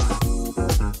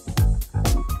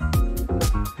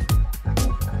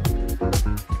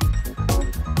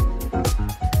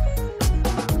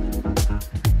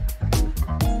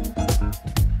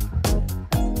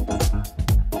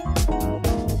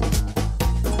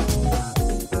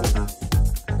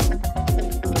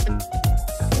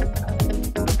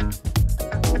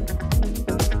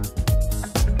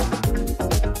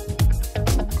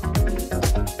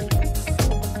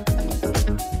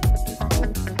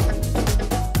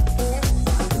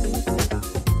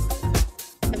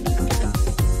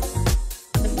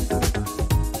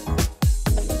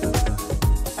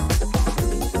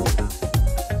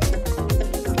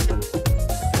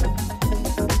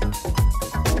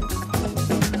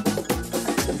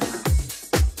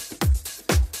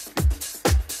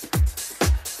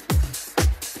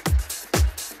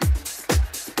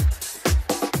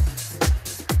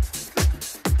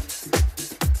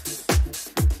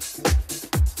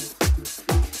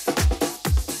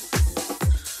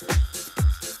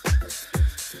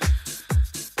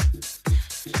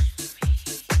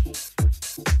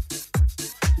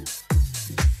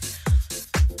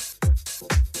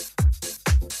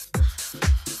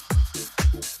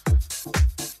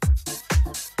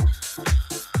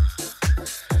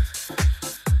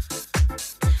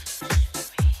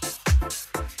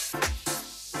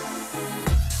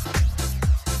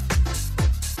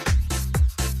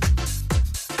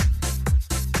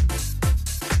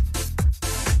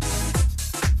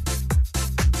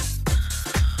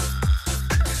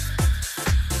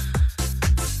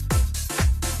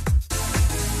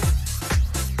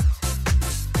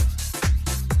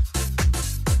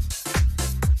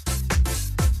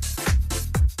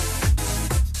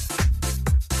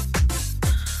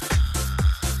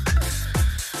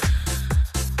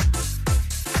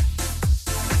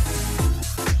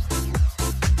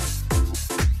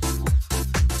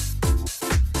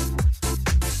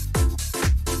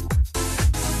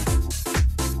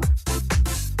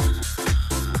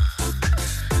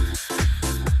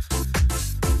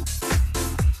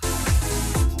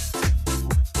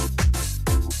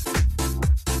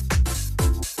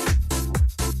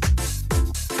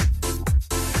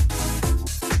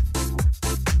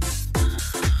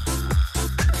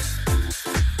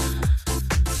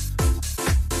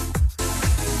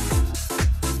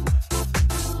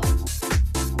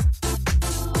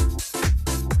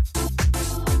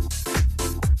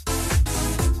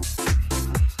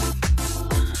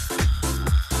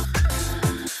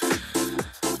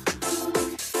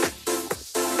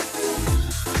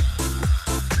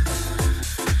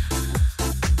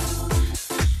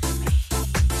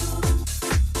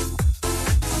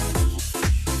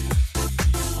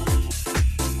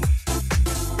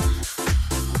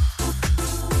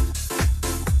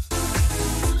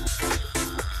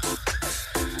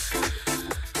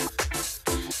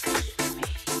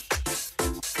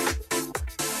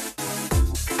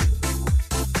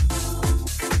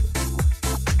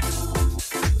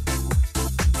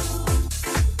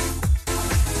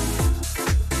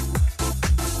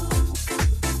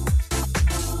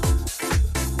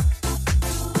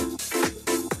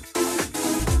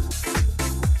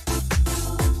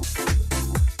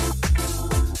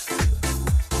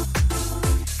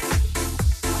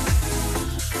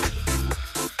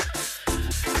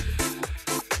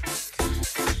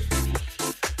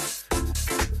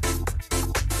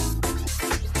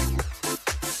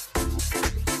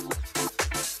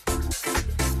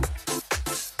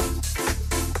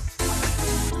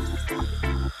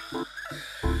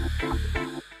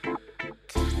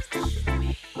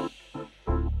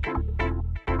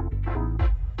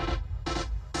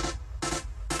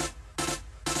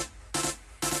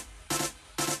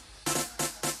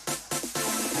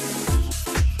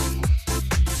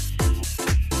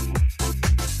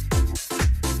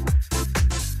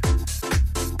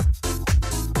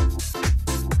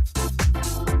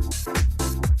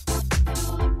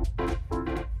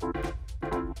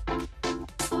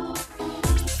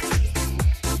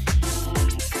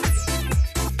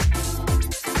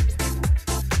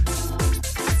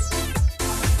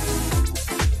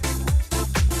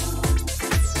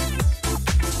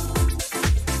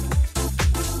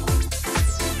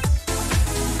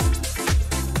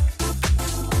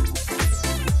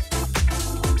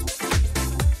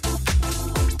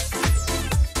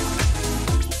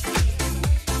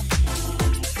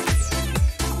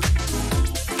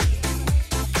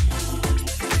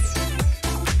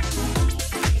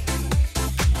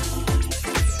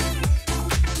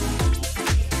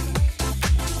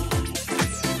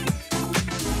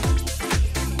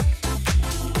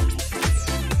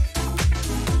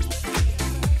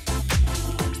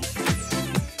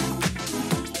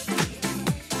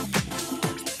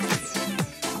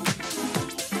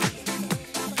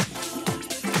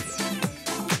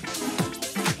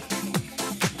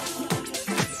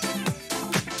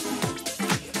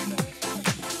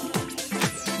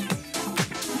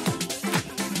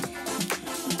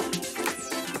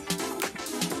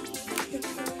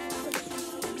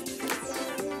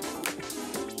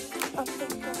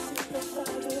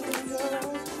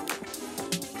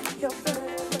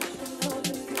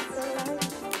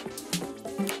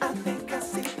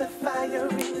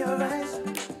 your eyes.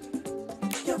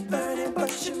 You're burning,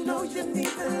 but you know you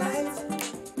need the light.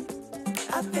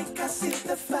 I think I see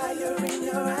the fire in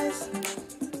your eyes.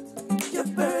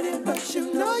 You're burning, but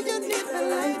you know you need the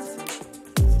light.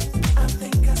 I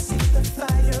think I see the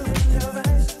fire in your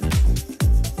eyes.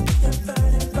 You're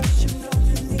burning, but you know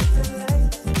you need the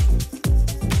light.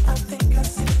 I think I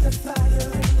see the fire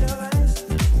in your eyes.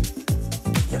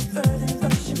 You're burning,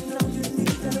 but you know you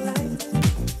need the light.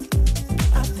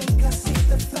 I think I see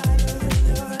the fire in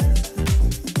your eyes.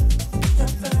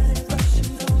 You're burning, but you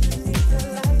know you need the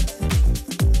light.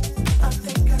 I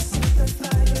think I see the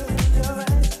fire in your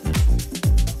eyes.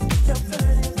 You're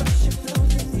burning, but you know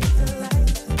you need the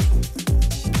light.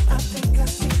 I think I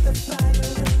see the fire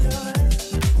in your eyes.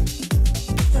 You're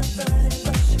burning, but you know you need the light. I think I see the fire in your eyes. You're burning,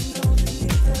 but you know you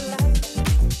need the light.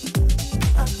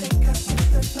 I think I see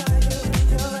the fire in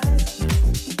your eyes.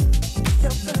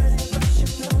 I'm burning, but you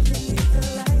know the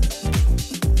light.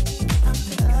 I think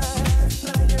I see the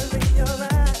fire in your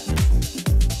eyes.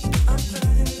 You're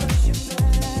burning, but you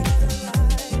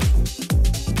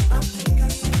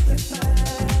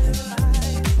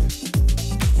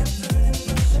know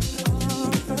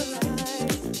the light.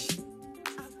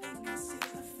 I think I see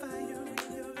the fire in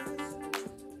your eyes.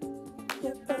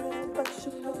 You're burning, but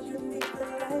you know you need the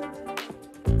light.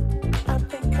 I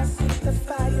think I see the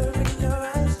fire in your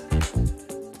eyes.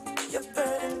 You're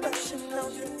burning, but you know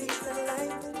you need the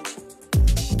light.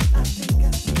 I think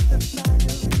I see the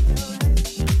fire in your eyes.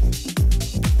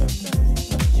 You're burning,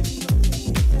 but you know you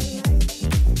need the light.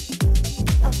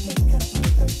 I think I see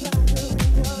the fire in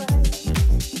your eyes.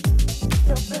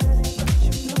 You're burning, but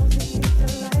you know you need the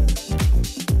light.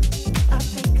 I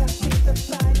think I see the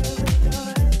fire in your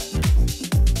eyes.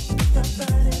 You're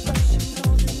burning, but you know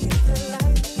you need the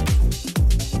light.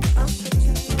 I'm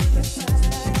searching for the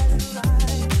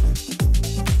satisfied.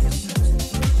 You're searching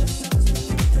for the source to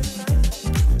be the light.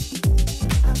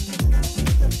 I think I see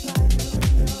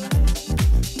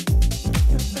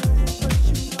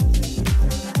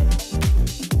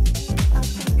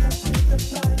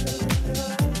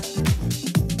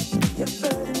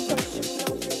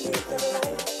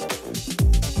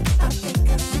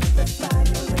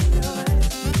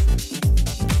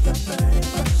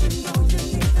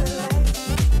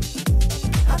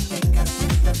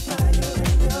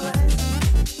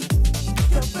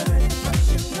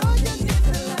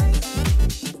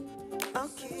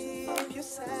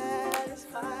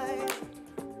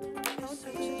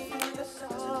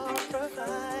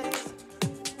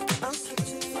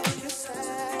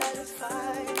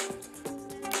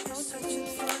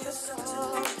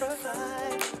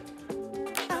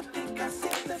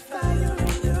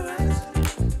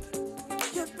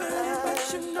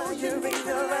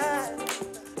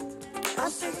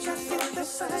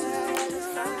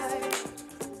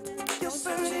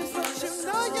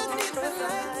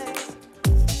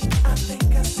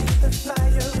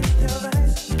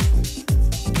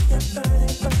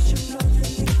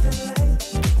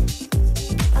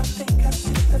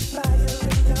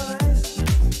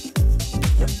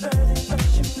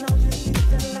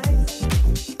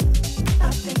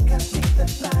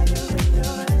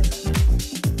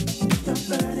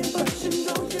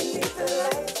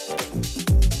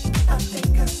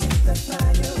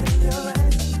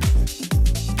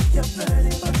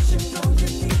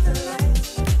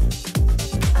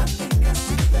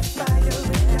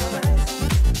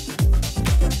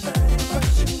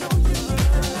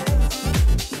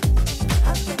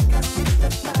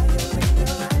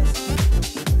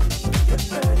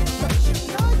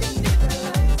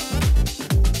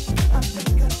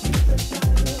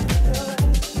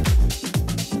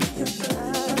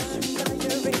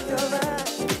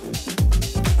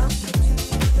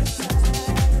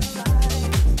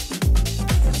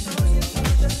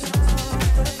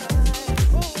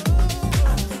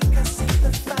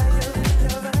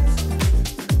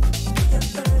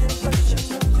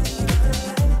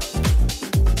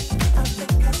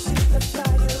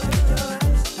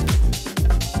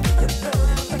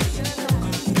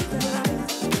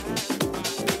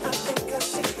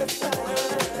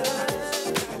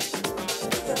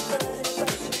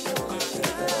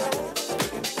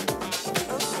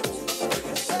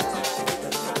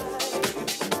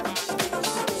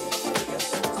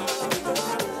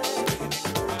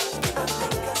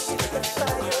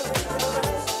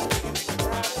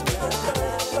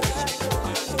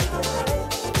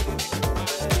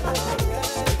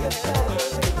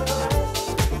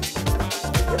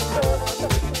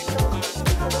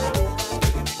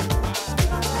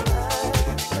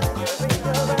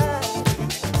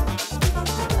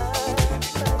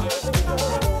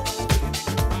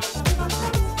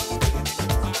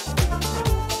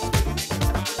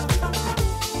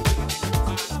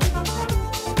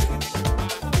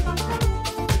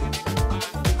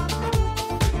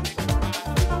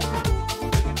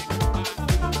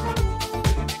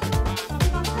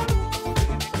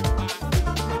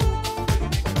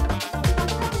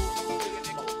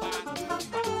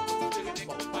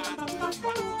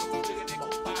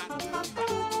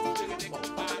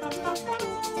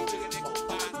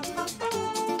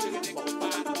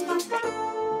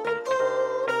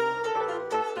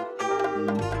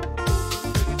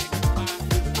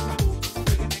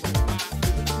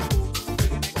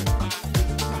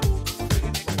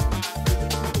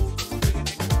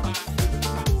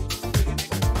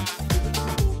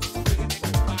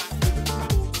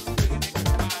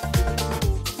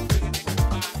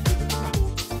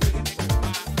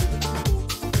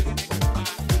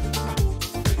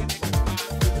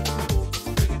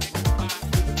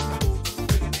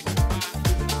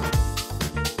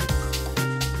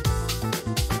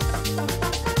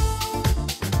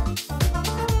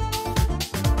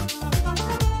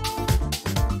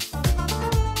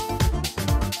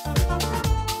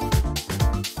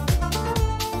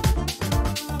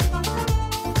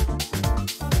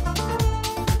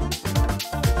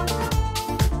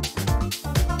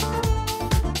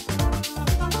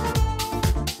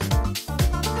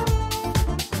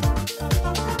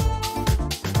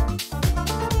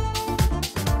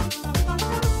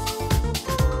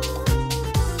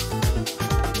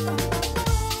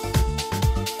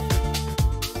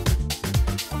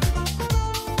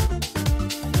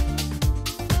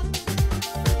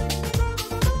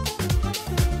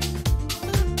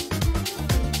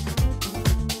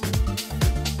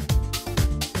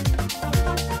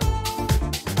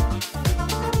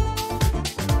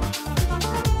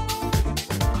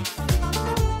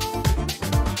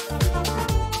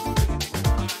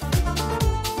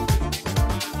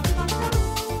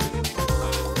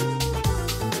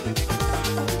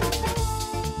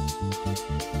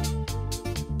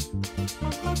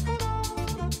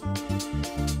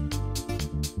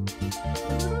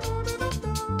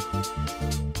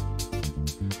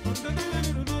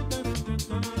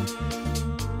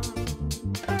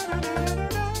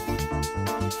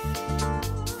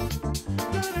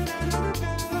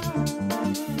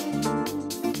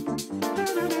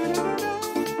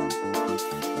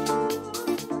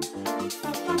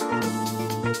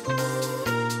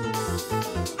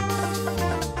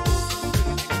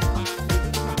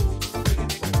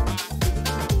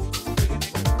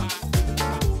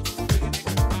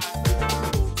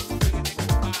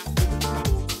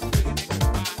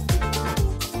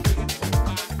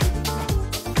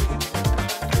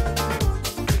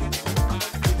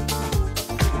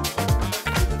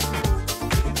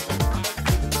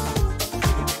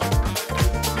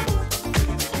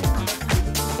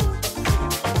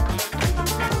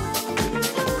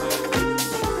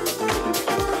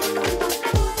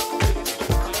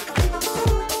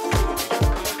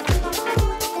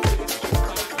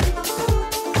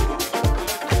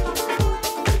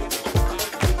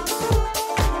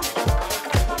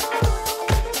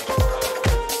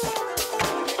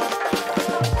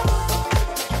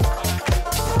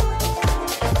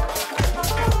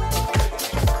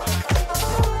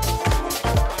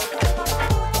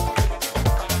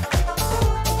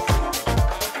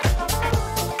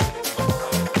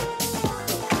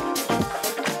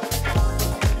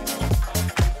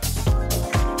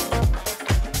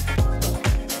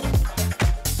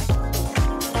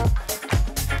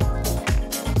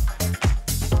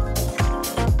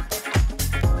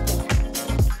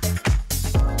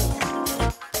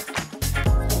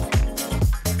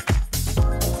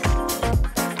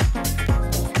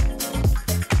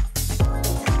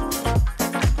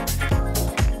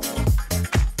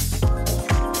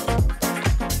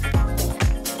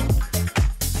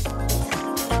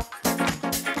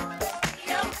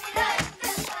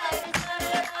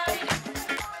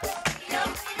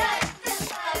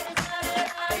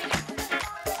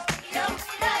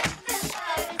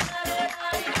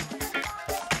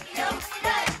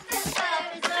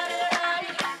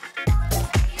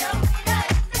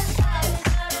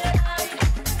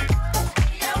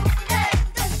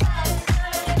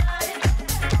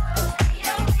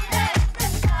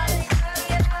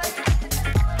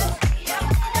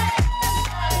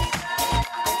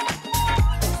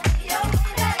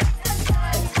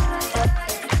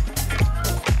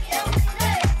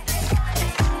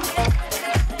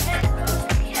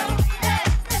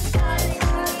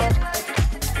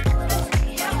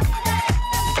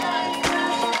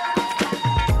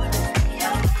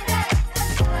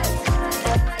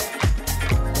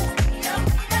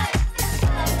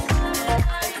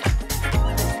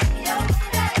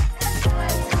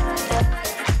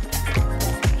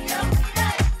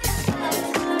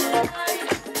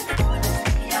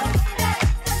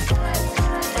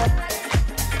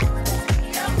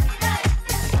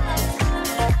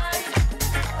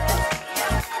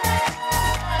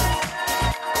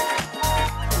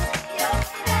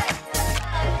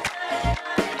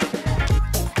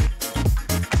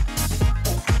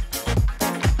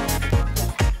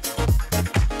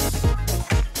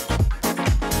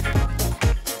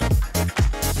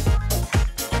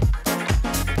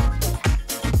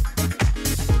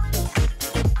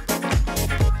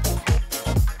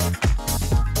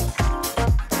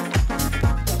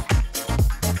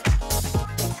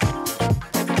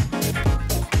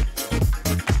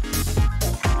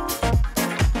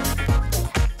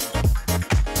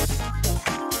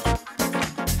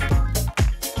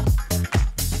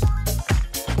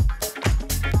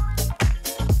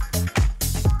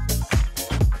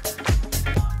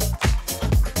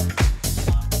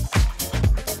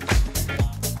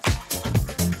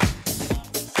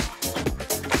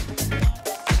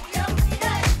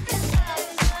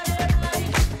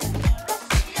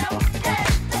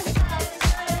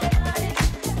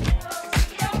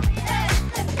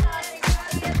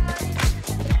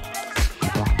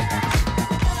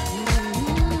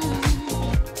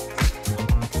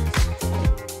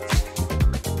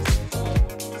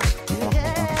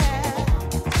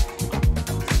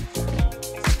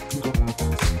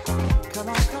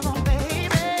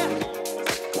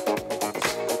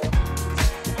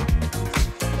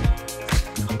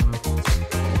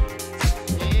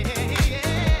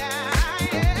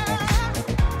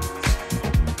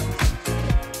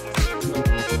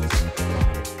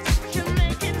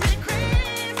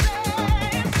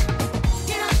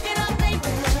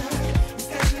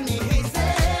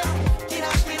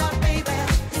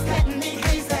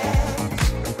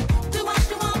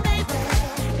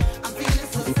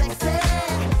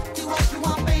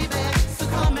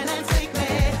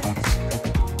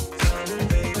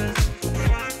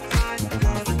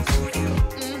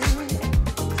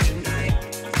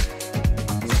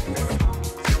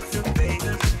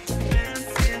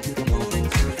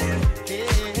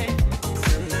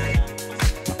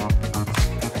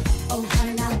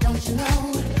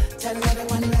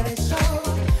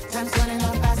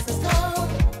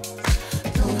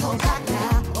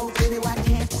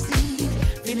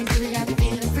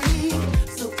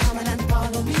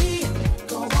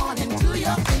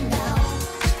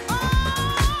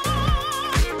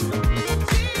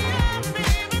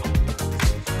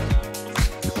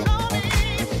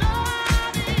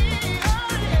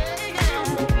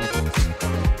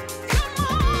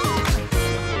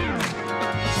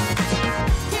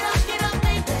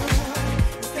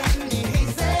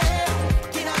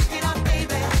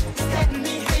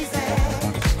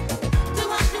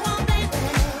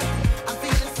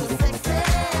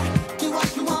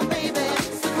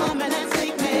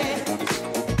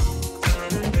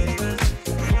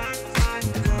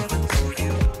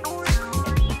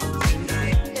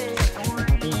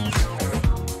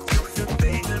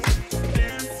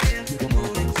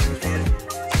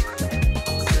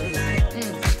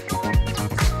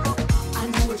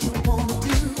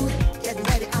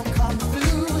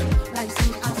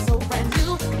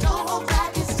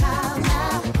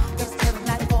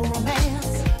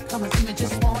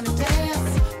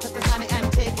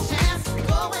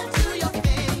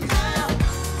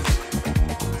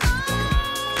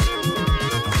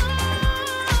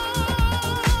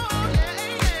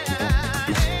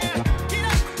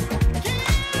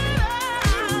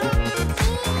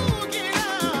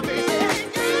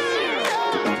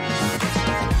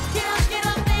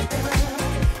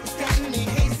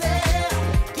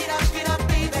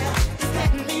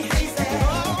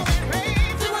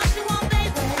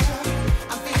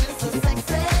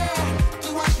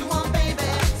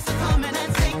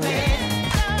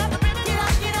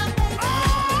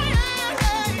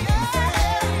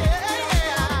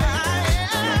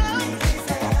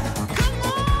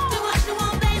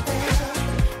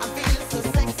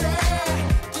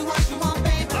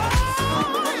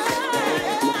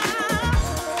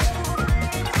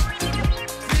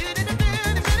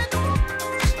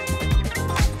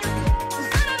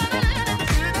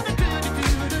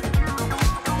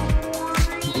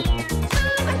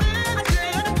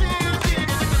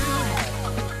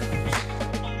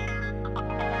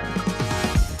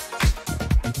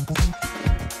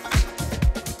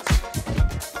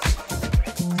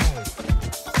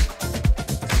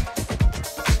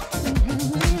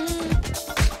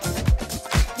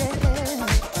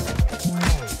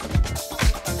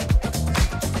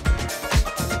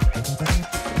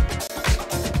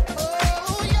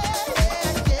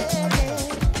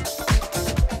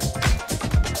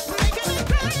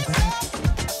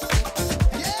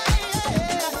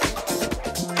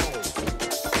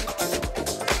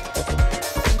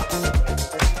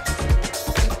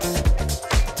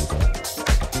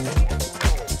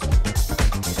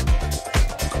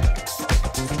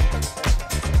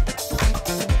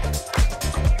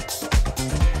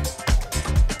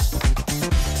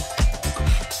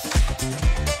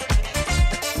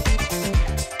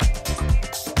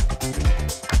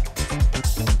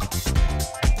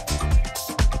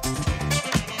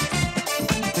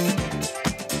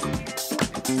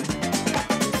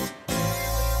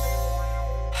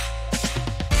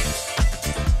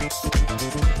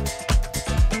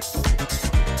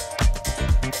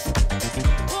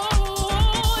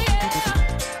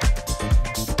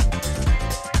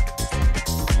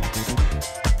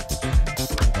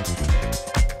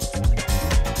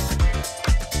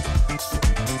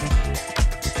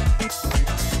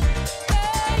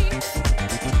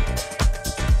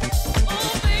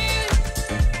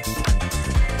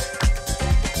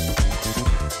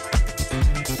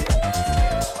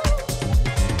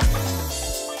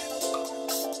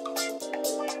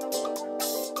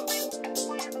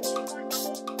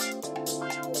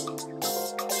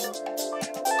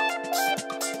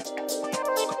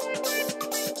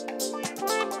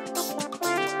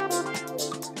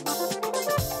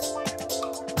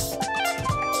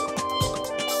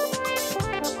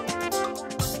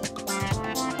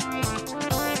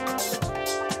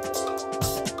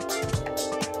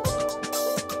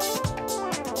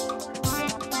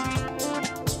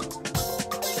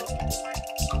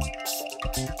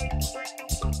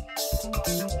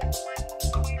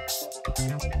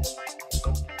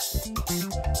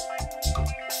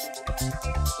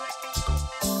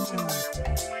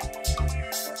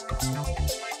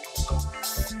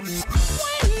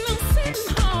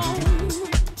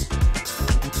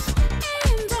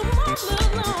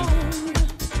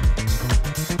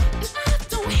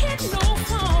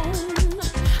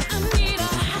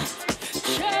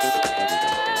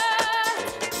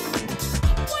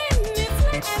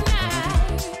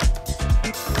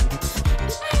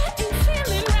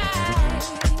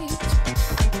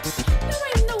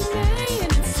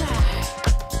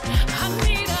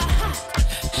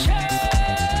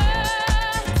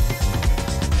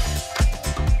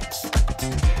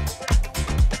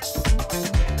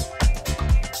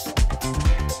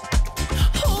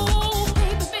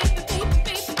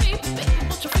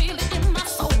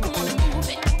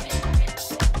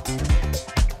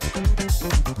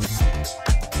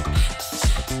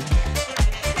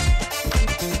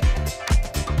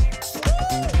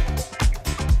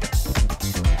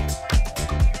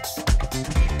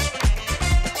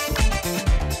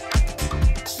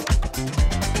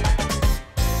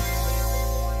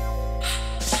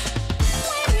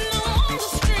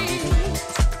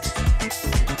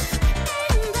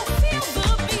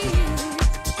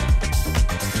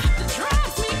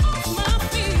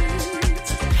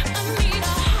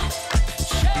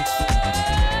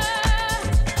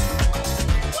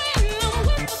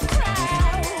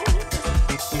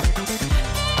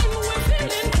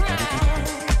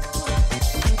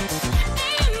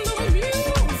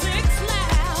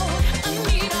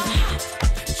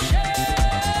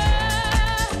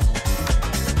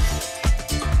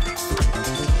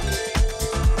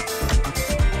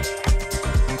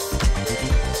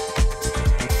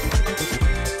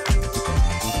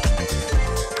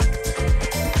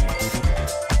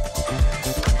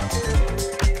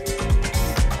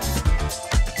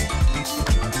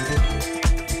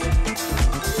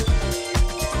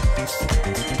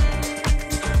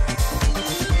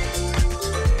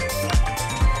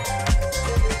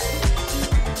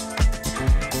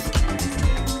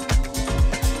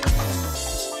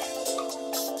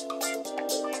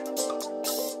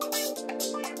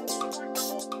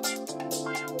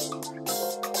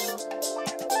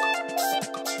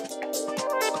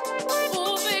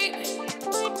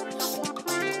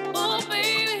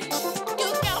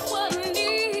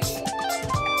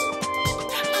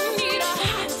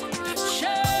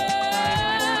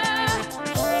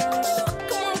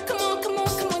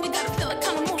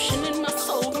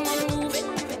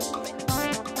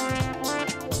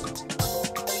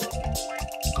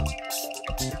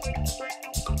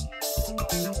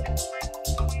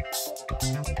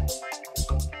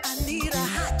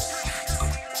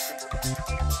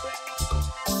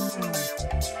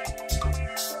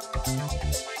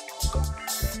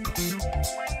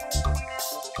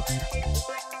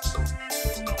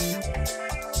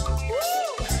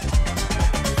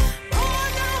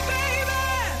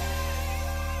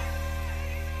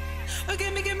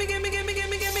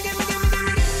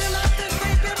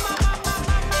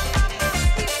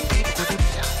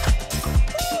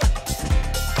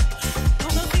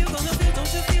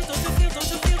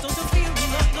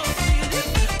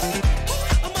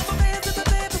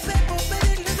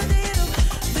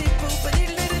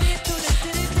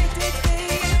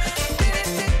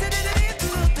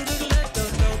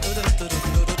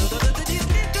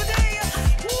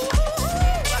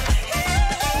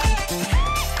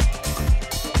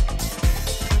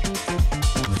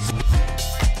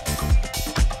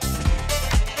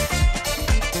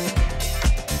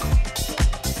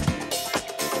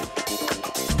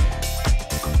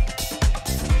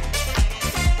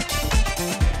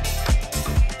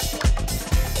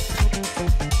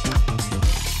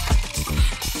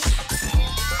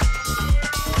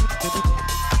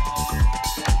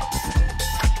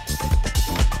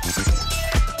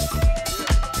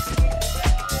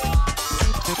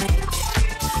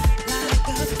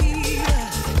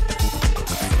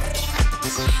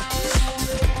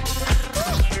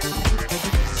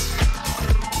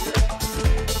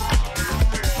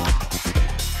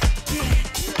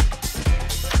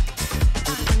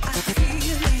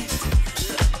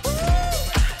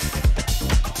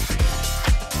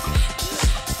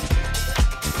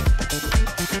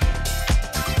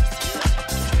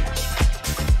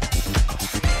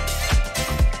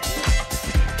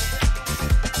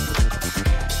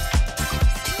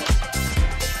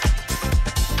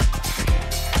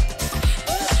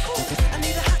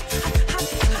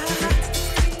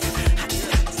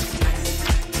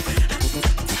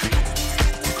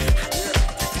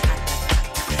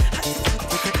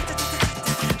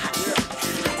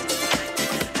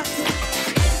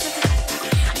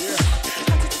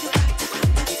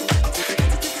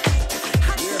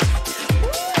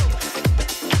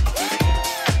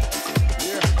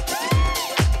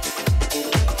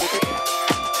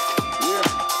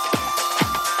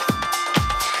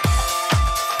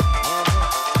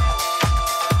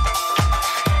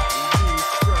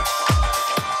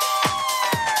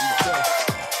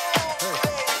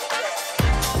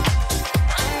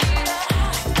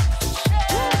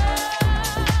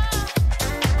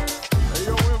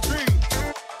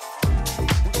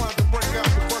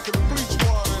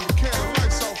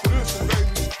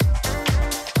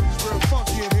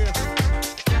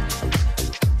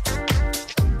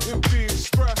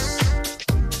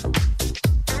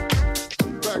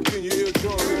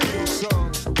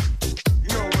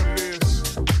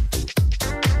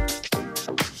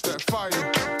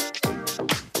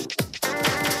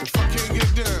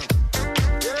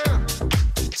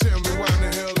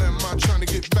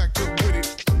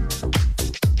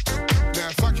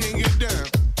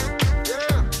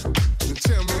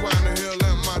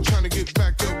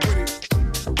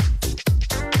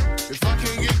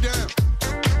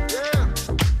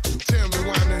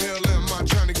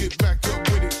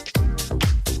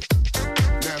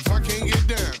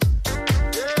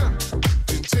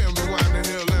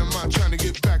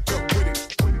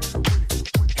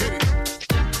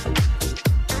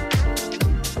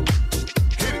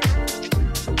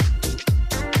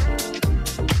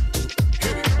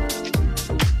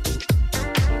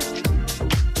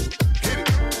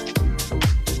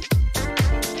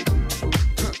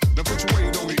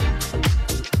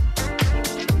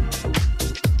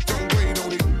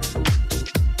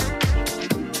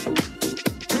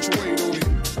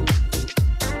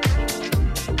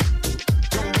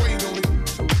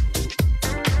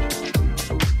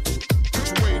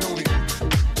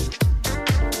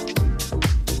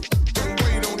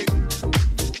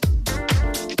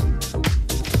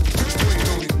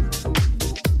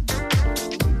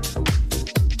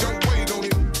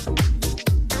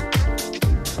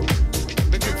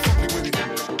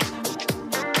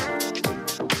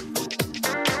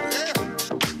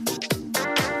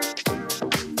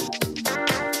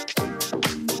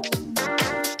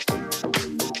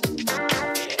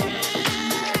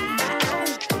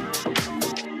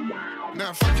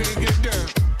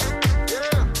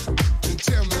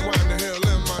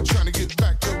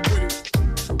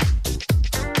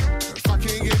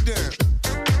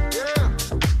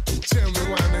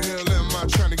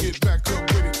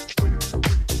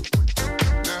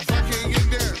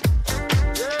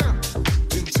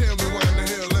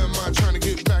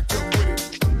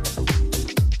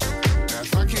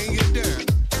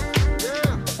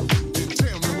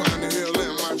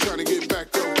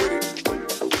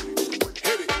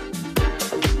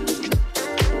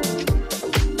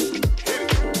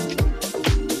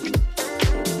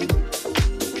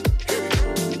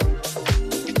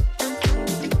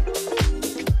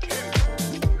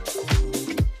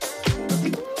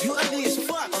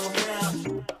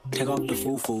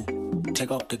foo-foo.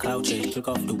 Take off the cloud chase, took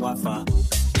off the Wi-Fi.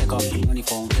 Take off the money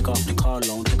phone, take off the car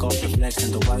loan, take off the flex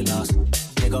and the white loss.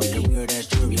 Take off the weird ass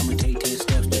jewelry, I'ma take 10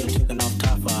 steps, then taking off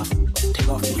top 5. Take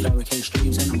off the fabricate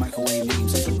streams and the microwave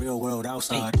memes, it's the real world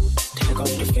outside. Take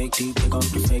off the fake deep, take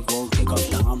off the fake woke, take off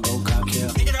the I'm broke, I care.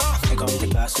 Take off the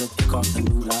gossip, take off the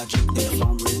new logic, then if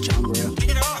I'm rich, I'm real.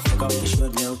 Take off the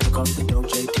short nail, take off the dope,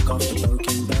 take off the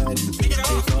Birkin bag.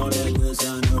 Take all that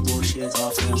designer bullshit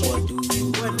off and what do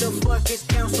you What the fuck is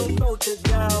council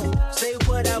protocol? Say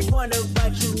what I want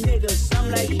about you niggas,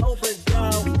 I'm like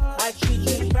overdog. I treat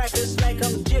you crackers like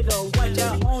I'm Jigga, watch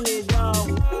I own it all.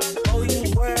 Oh,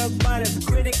 you worry about a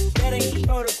critic, that ain't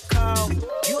protocol.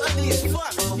 You ugly as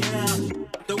fuck, yeah.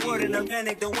 The word in the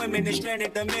panic, the women is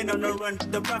stranded, the men on the run.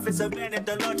 The profits are vanished,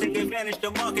 the law take advantage.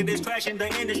 The market is crashing, the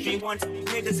industry wants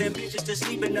niggas and bitches to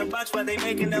sleep in the box while they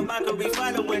making a mockery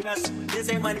following us. This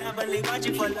ain't monopoly,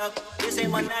 watching for love. This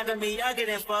ain't monogamy, y'all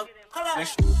getting fucked. Hold on.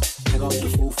 Take off the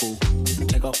foo-foo,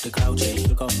 take off the cloud chase,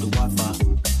 take off the Wi-Fi.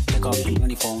 Take off the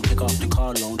money phone, take off the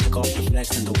car loan, take off the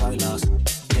flex and the white loss.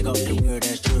 Take off the weird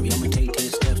ass jewelry, I'ma take 10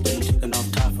 steps, then taking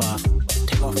off top 5.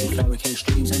 Take off the fabricate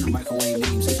streams and the microwave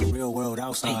memes, it's the real world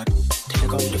outside.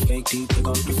 Take off the fake deep, take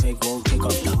off the fake woke, take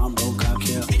off the I'm broke, I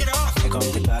care. Take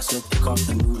off the gossip, take off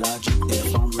the new logic, then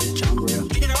if I'm rich, I'm real.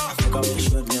 Take off the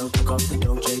short nail, take off the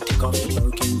dope, take off the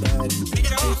Birkin bag.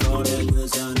 Take all that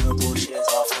designer bullshit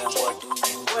off and what do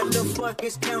you What the fuck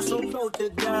is council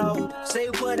protocol? Say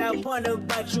what I want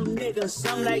about you niggas,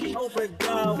 I'm like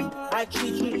overdog. I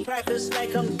treat you crackers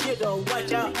like I'm Jigga,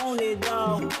 watch I own it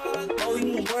all. Oh,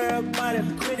 you worry about a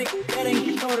critic, that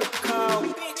ain't protocol.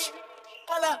 Bitch,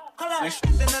 hold up.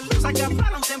 In the loose, I got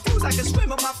problems and fools, I can swim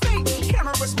with my feet.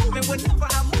 Cameras moving whenever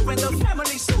I'm moving, the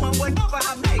family suing whenever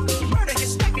I make. Murder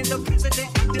is stacking, the president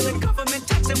acting, the government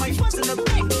taxing my funds in the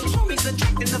bank. Homies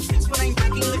attracting the fence when I'm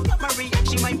breaking, look up my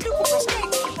reaction, my pupil prostate.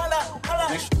 Hold up.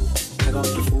 Take off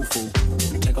the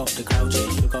foo-foo, take off the cloud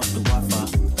chase, take off the Wi-Fi.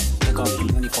 Take off the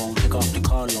money phone, take off the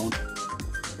car loan.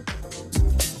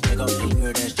 Take off the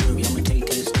weird ass jewelry, I'ma take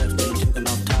 10 steps, then taking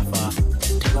off top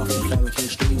 5. Take off the fabricate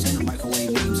streams and the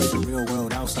microwave memes, it's the real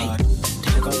world outside.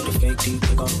 Take off the fake deep,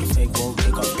 take off the fake woke,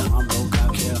 take off the I'm broke,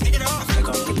 I care. Take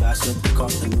off the gossip, take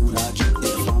off the new logic,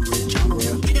 then if I'm rich, I'm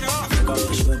real. Take off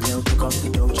the short nail, take off the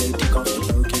dope, take off the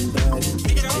Birkin bag.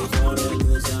 Take all that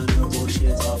designer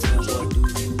bullshit off and what do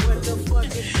you What the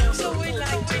fuck is council So we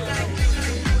like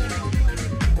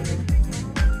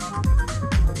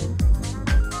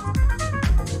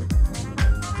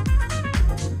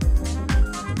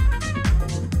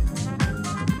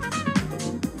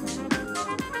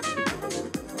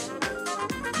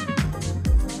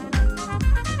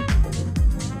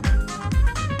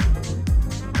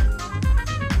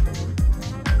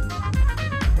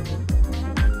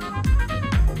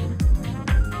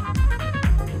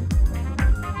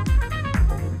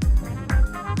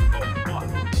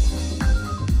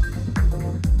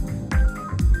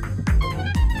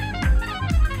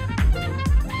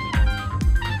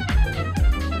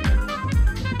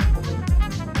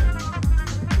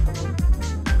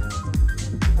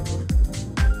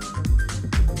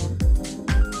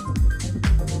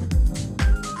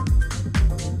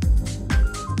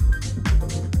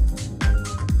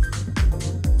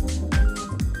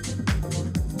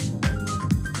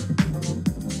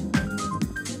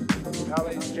Now,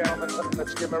 ladies and gentlemen,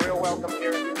 let's give them a real welcome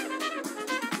here.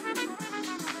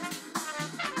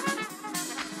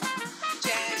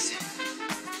 jazz.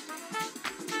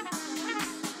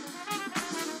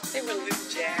 They were a little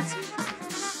jazzy.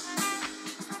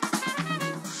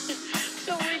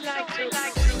 So we like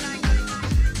to.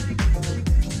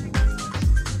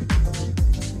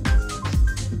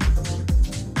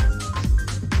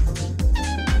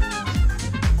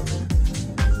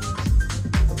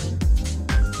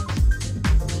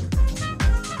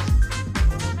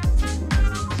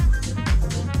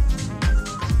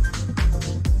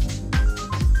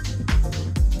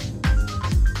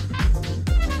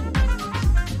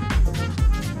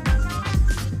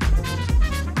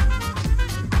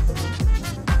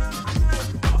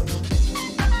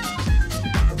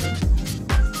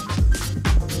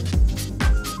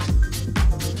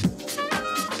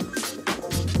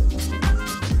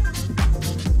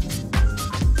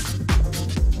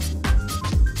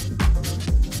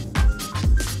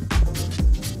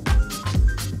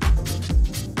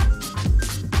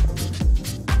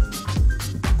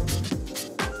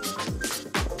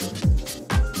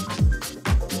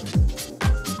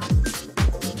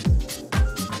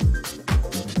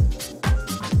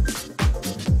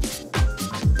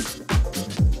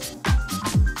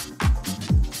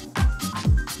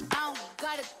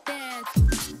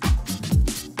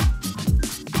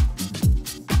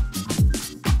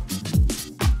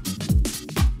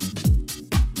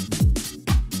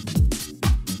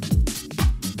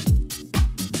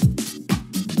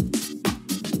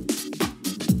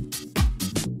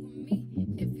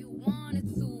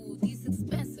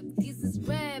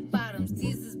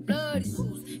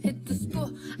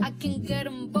 I can get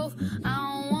them both. I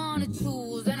don't wanna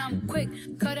choose, and I'm quick.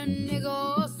 Cut a nigga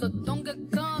off, so don't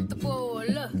get comfortable.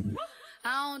 Look,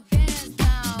 I don't dance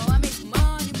now, I make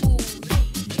money move.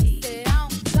 Say I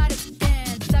don't gotta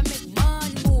dance, I make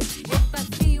money move. If I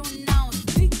see you now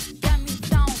speak, that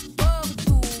means I don't fuck with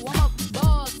you. I'm a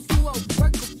boss, you a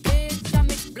worker, bitch. I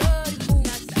make bloody moves.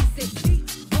 Now she say she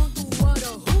don't do what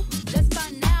or who. Let's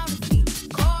find out and see.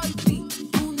 Call you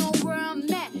beat, you know where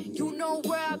I'm at, you know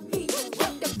where I be. You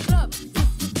in the club,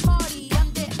 just to party.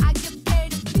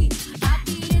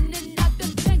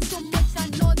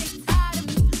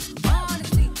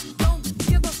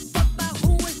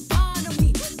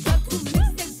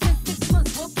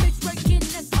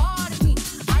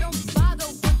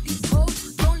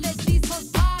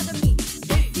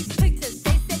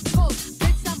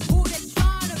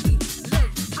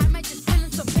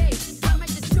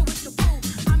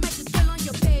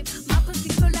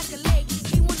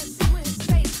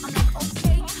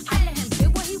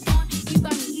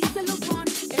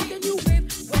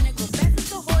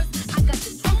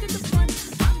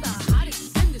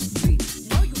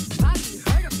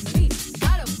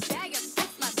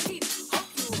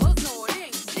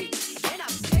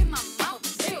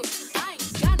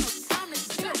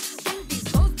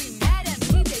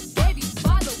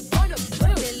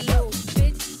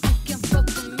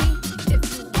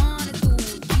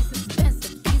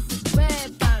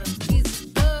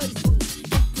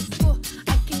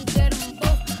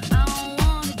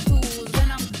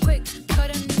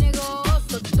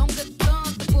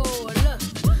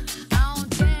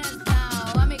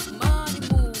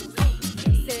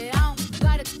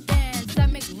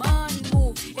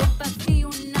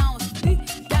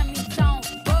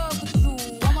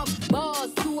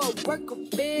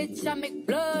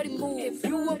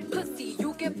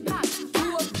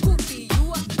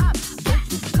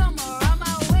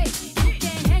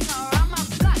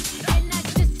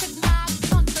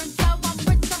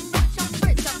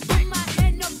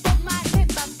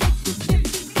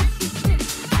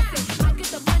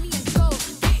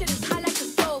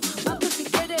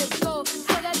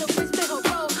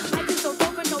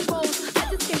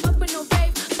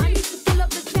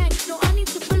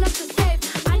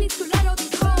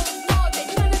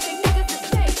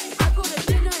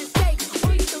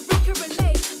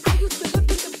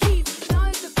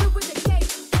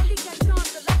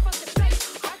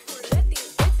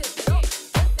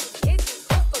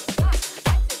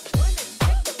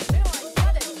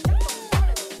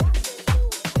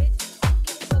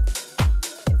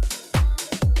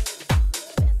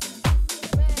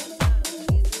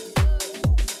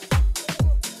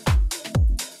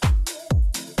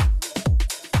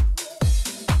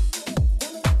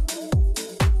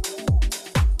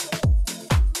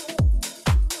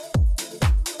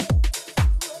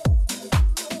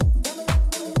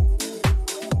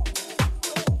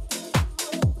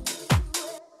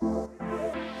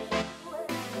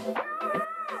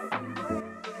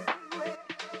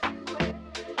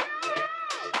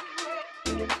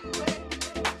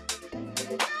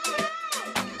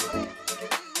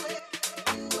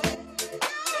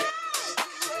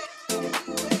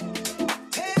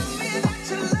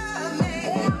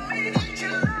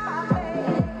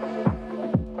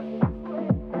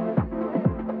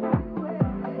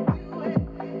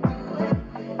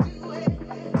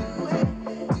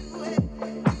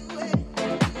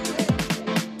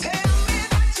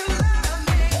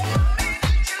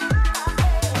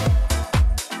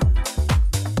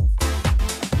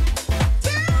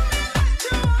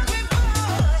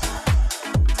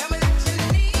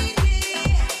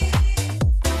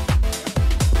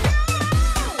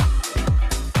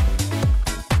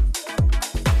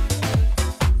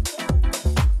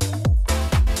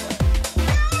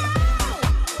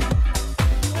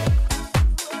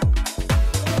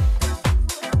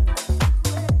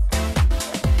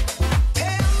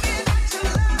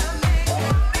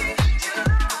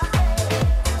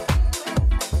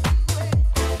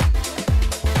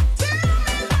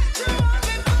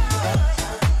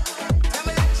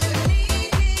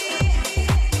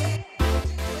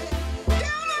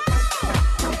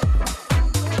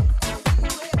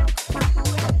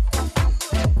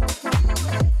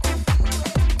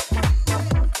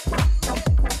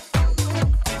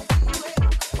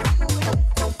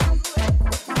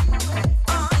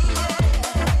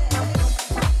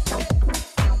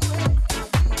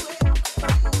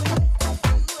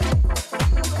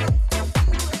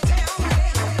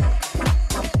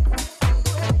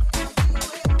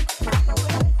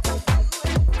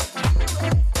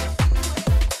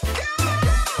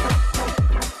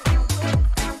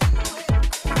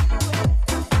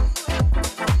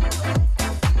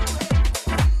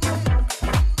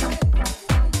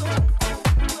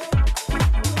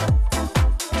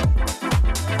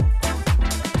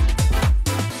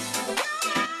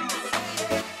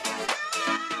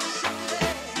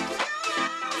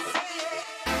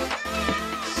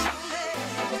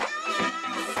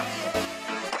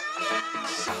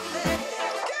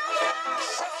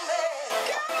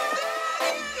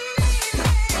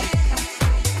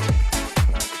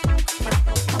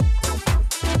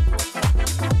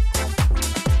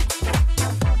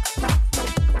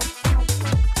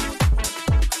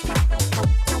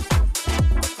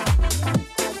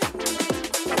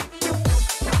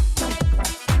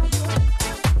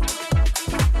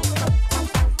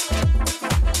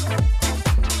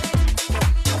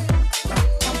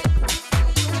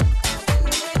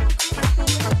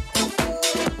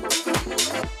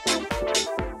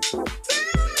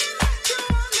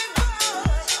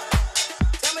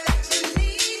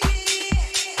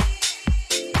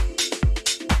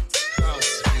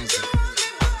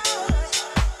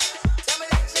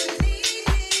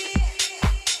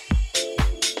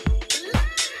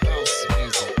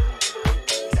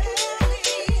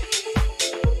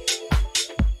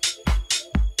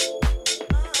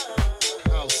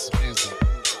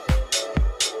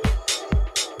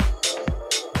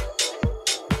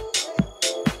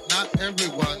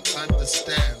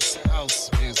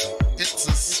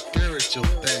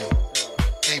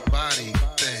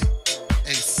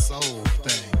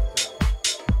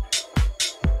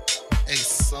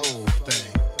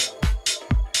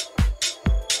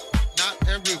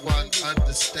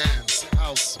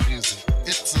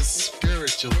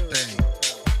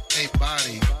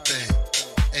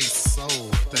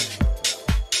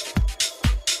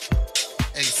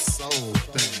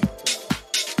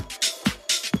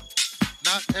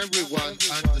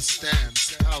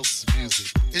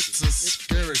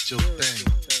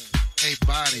 a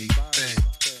body thing,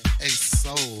 a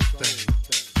soul thing,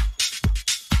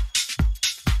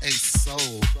 a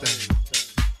soul thing.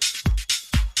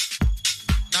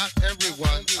 Not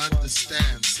everyone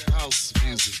understands house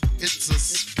music. It's a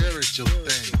spiritual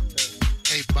thing,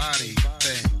 a body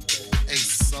thing, a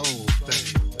soul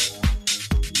thing,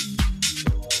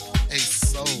 a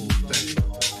soul thing.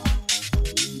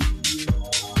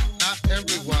 Not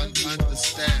everyone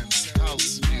understands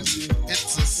house music.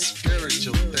 It's a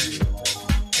spiritual thing,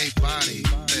 a body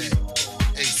thing,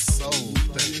 a soul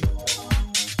thing,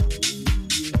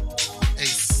 a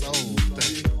soul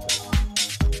thing.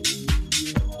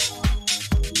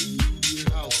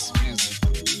 House music.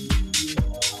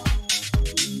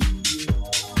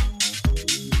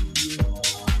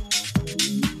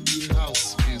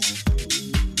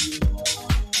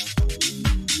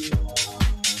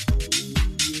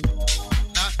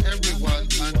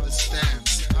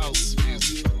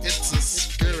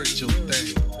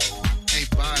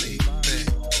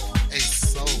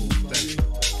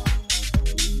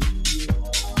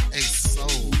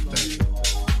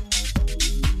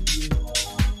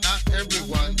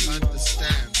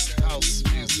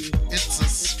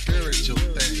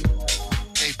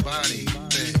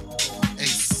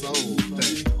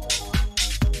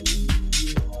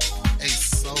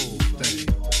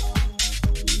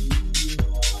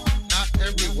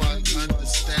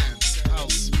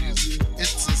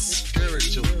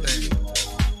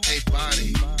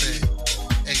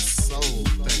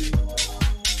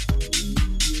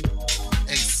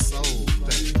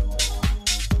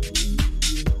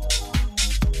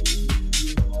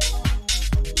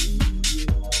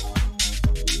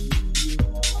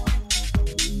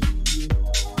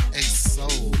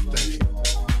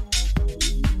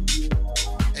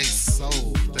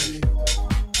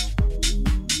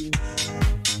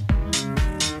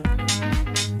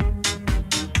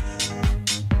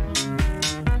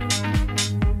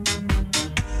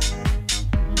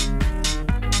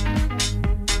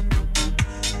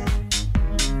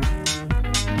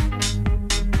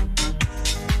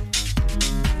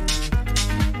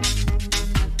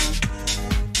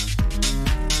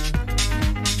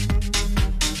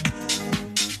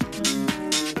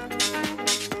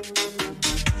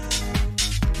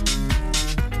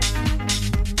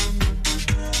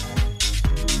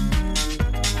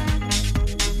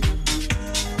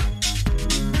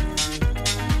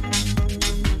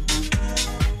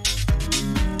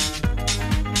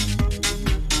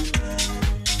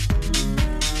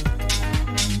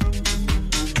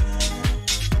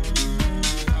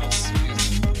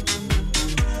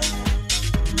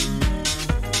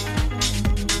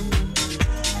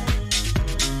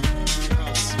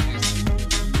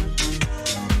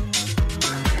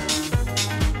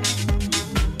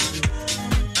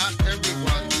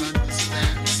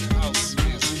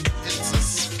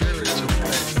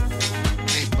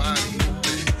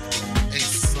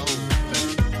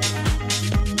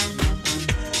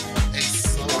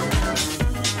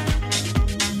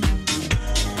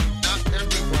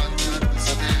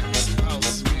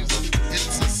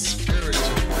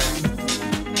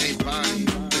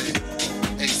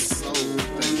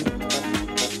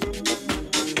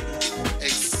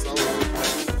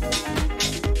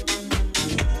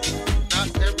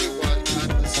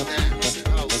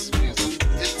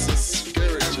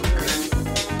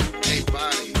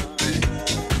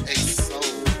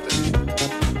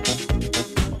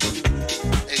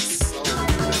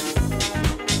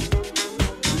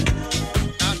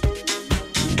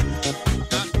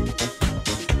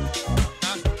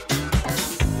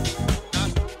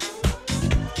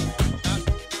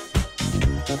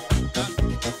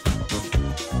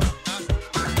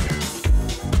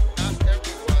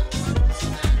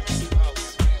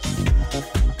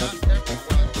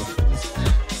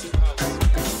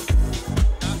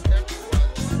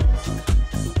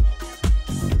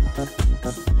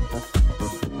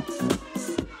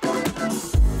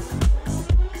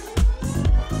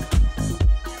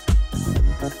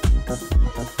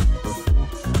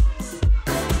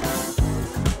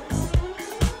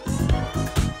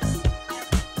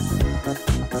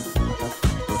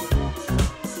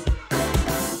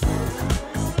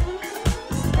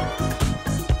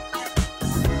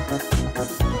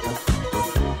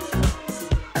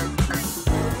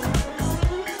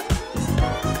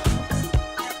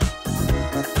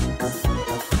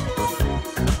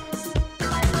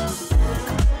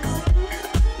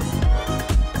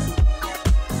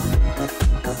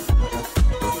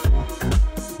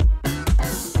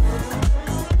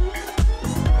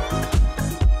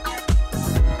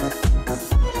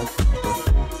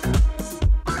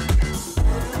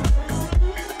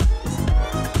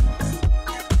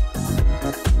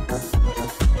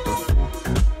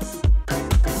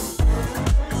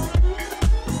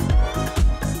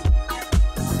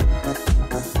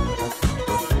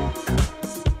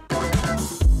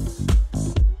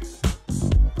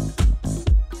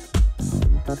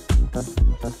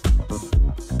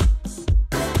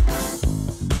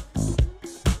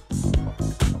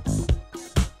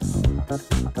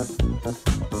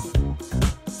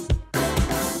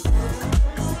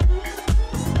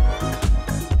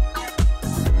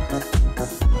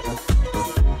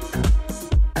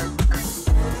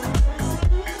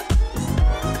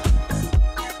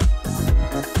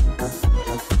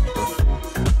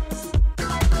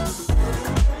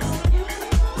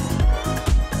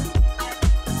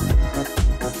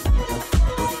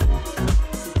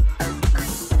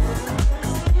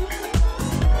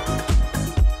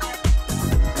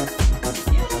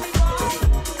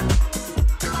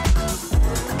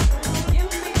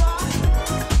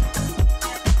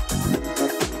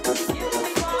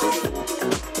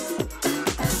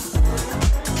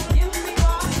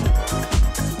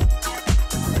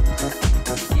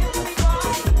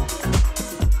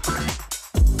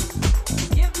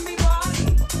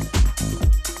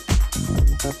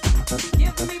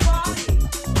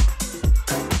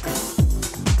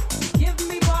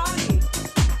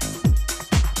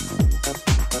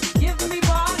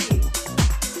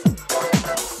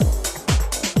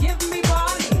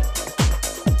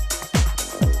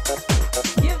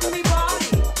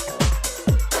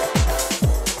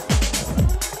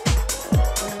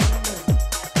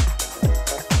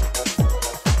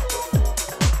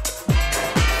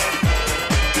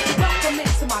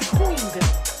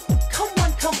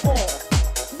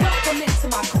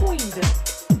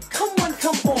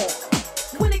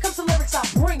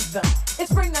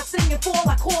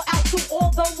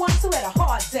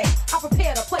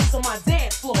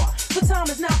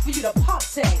 ready to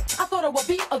party. I thought it would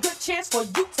be a good chance for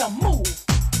you to move.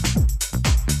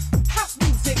 House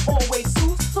music always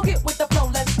soothes, so get with the flow,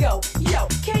 let's go. Yo,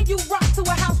 can you rock to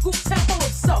a house group tempo?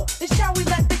 If so, then shall we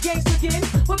let the games begin?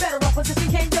 We're better off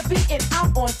position, can you be? And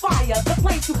I'm on fire, the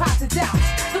flame's too hot to douse.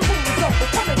 The pool is open,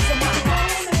 come into my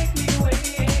house. Don't make me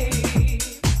wait,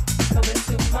 come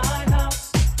into my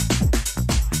house.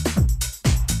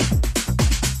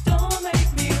 Don't make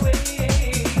me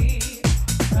wait,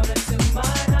 come into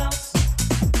my house.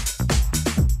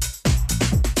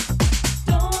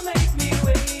 Don't make me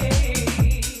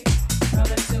wait,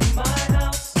 come into my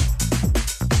house.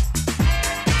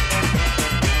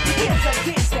 Here's a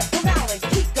dance step from Alan,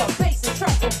 keep the bass and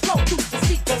treble, flow through the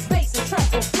speakers, bass and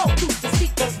treble, flow through the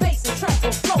speakers, bass and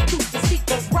treble, flow through the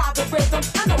speakers, ride the rhythm.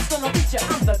 I know it's gonna reach you,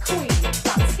 I'm the queen,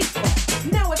 Basile.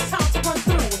 Now it's time to run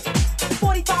through it.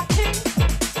 45 King,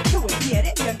 do it, yeah,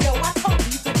 there you go. I told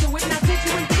you could do it, now did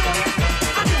you enjoy it?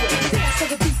 I do it, dance to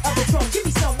the beat of the drum. Give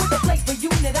me some with the flavor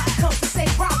unit. I come to say,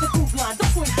 ride the groove line,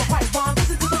 don't swing the white line,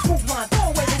 listen to the groove line, throw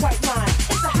away the white line.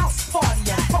 It's a house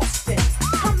party, I'm hosting.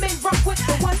 Come and rock with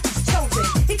the one who's chosen.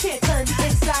 He can't turn the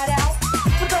inside out.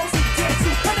 For those who dare to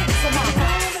come into my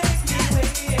house. Don't make me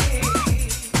wait,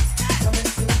 come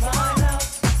into my house.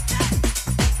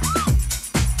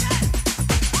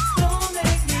 Don't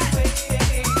make me wait,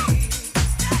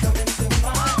 come into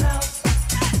my house.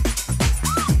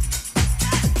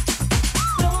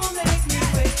 Don't make me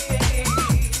wait,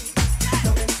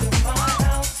 come into my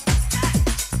house.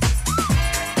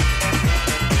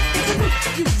 It's a new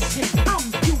fusion I'm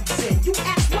using. You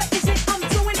ask what is it I'm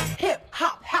doing? Hip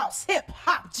hop house, hip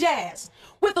hop jazz,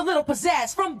 with a little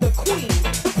pizzazz from the queen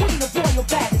of royal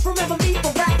badness. Remember me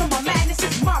for rapping my madness,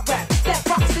 it's my rap that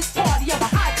rocks this party. I'm a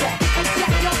hijack and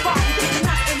jack your body. This is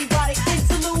not anybody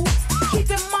interlude. Keep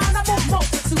in mind I'm on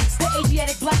multitudes. The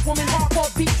Asiatic black woman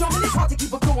hardcore beat drumming. It's hard to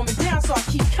keep it going and down, so I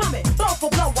keep coming. Blow for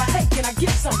blow, I take and I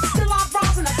give some. Still I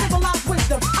rise and I civilize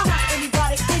wisdom. I'm not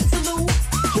anybody interlude.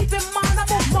 Keep in mind I'm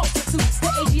on multitudes. The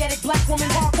Asiatic black woman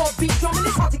hardcore beat drumming.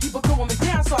 It's hard to keep it going and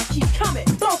down, so I keep coming.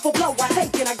 Blow for blow, I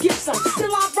take and I give some.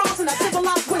 Still I rise and I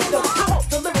civilize wisdom. I hope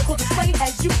the lyrical display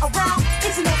has you around.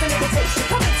 It's an open invitation.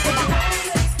 Come into my house.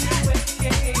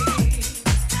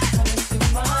 Come into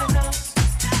my house.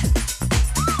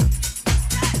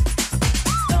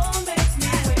 Don't make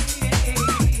me wait.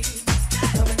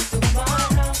 Come into my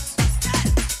house.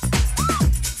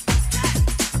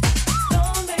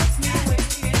 Don't make me wait.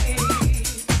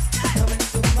 Come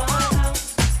into my house.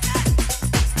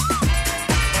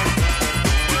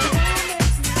 Don't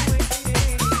make me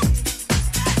wait.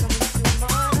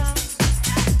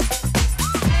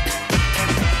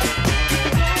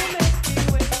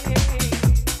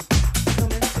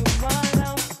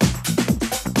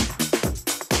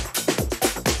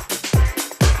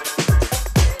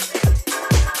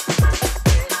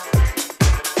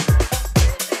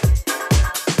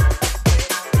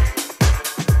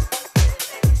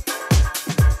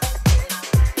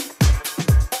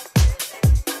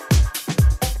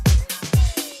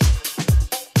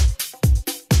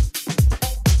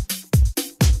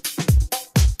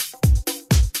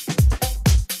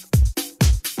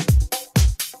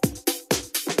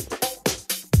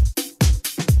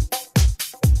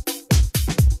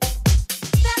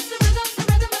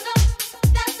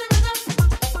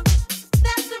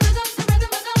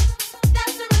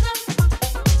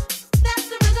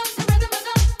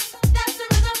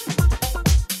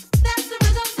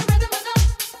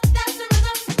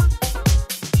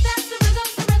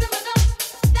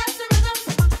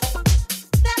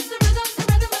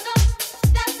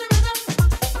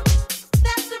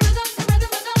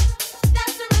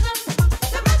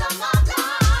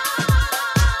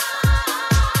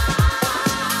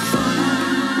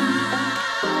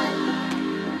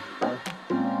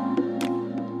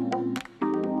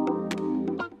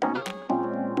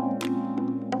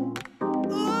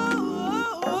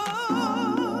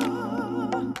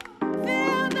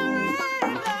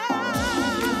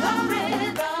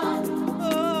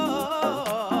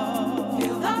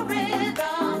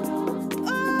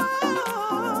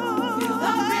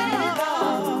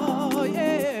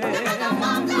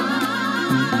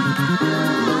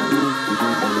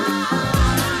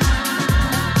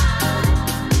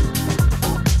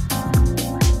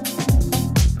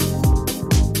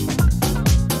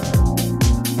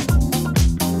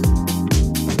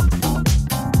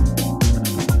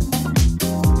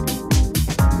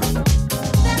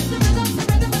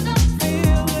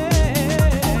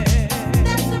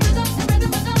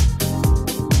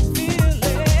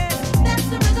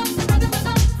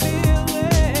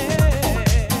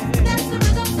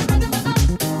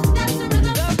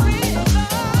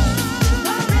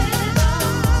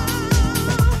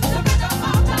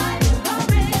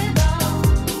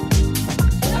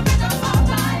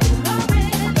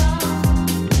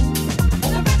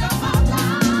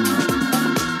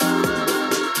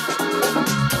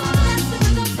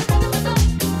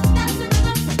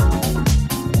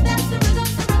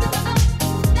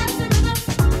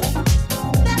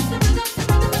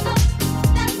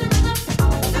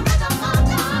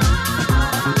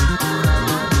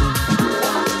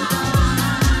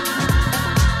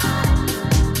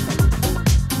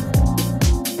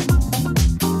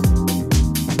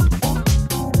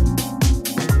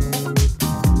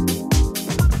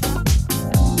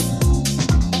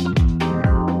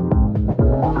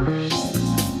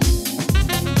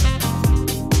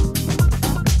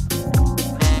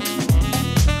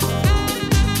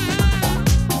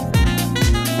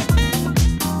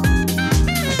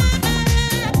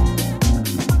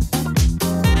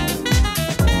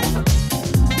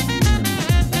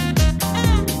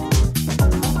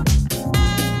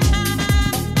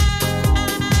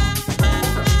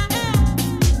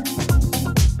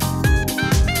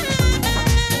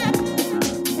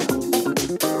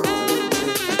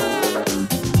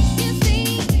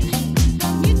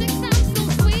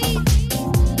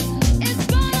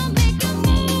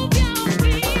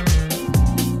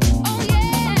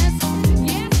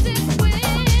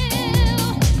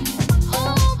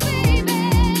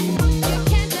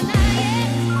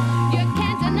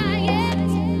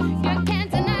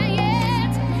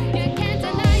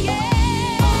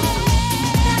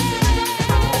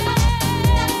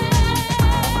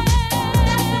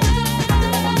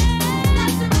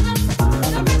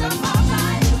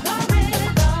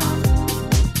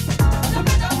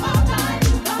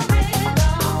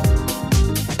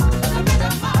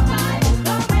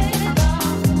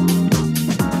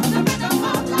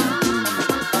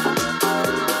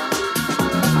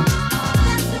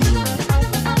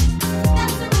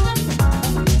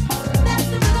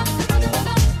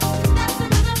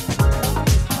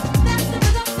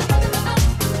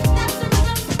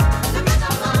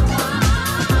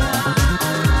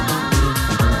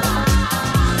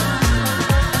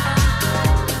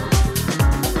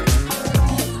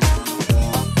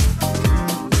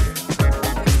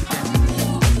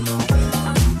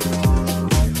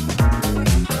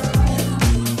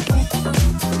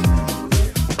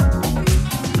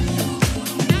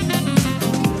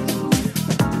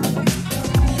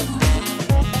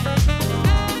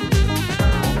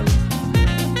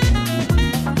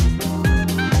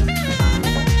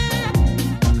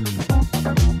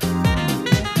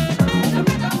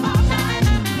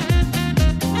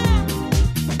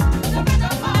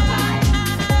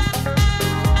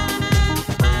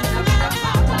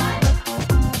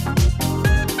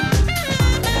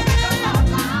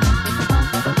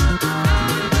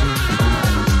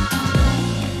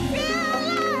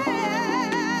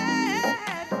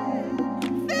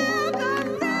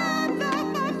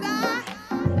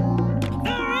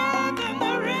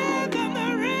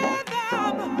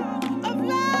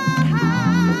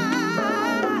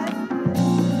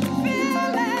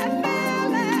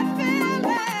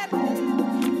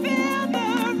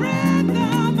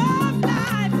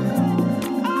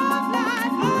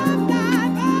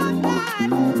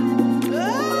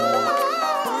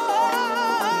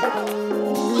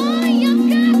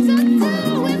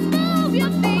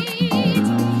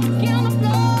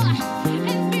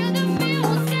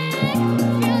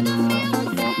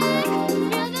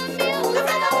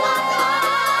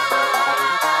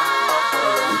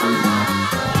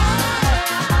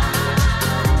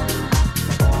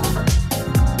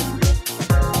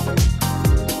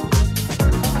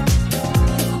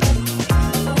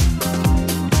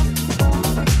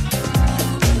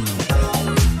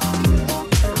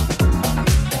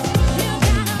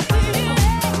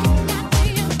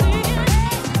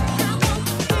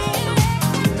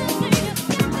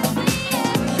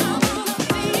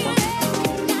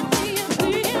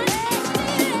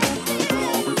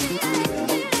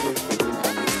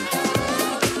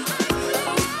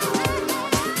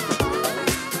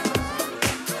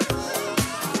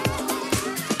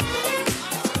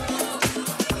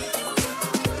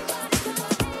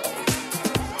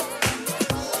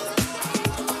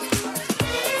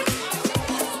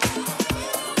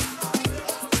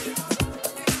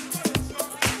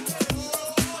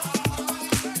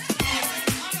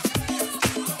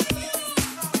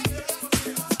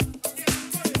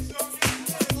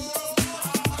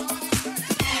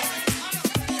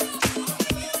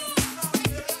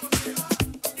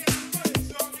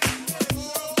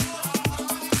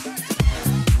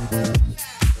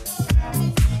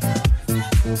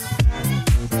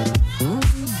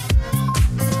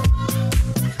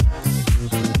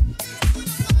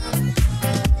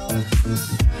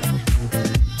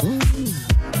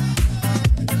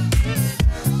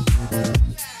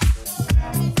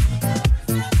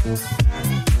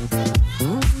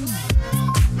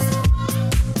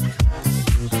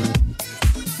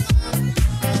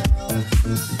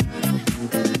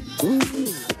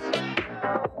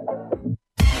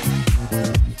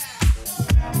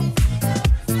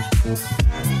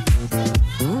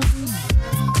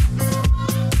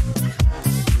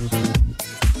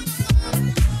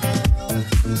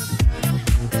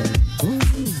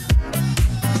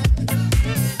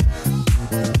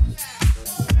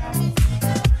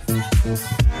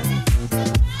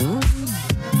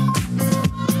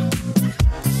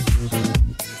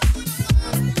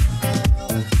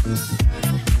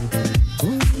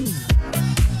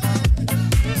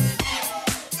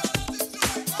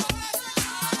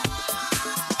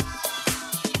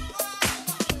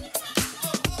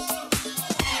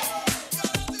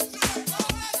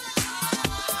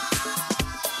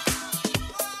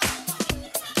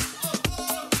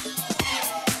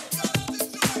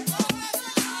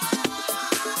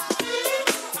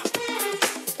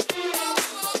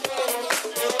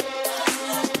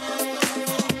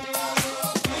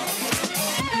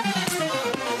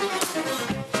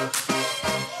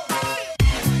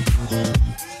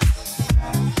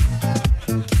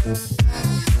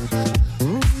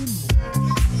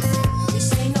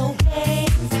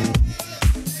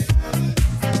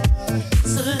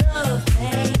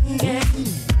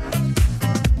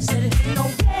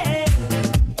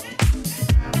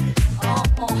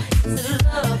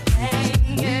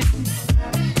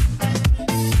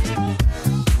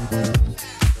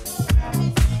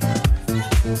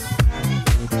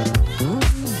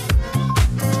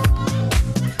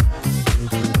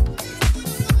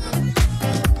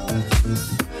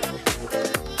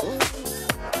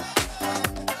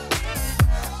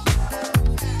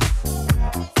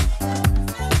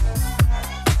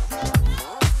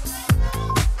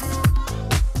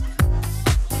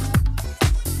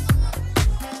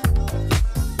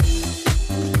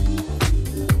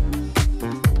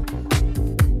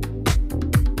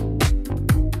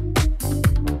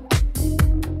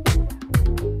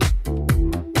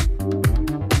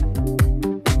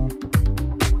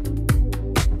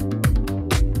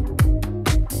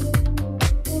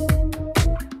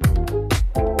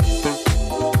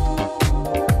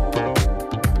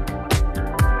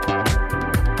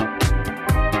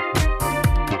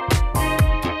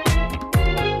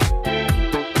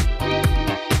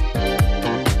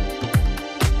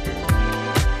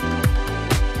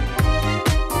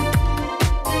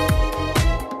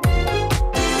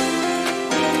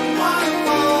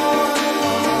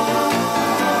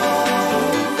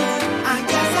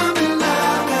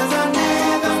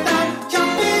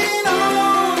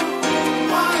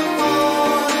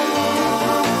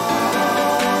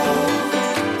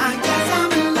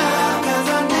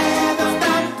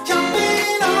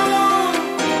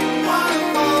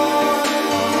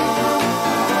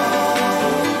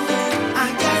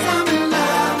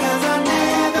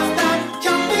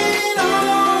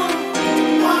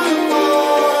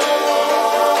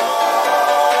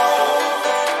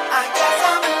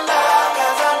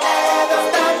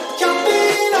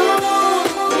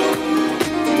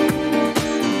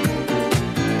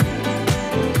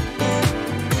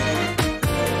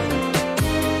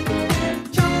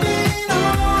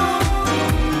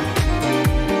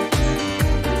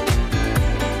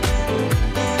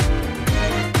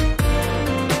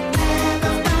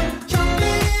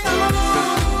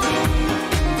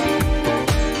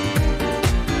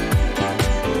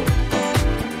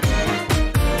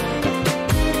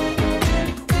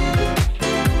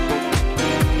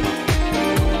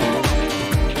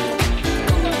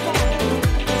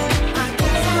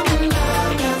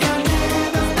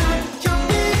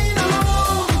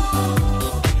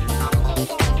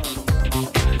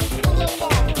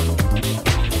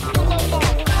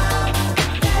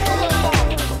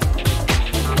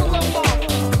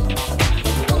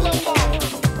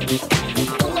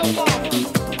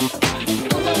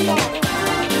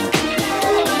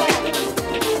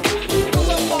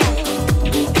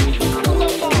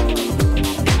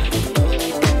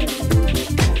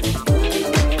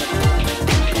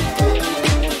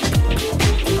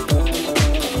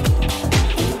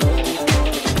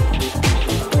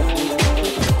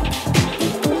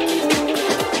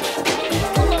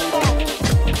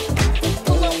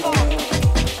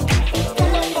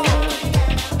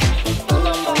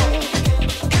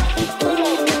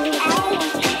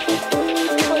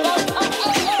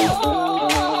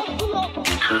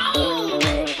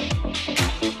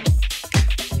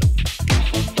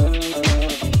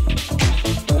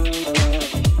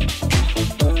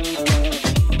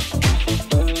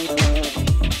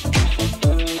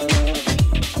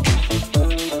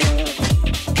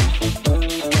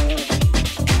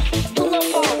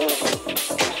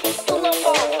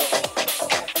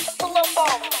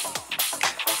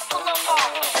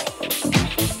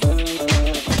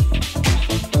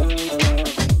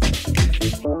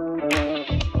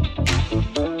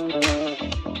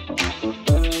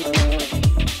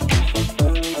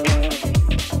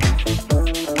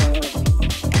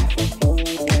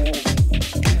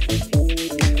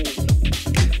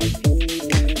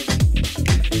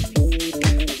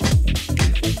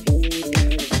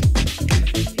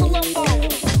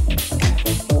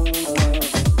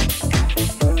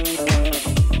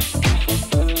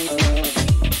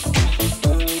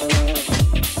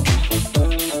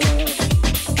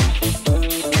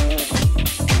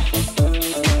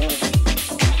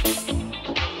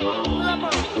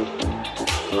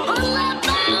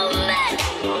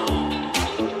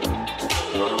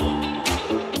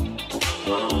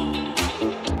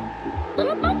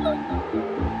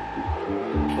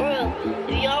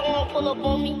 pull up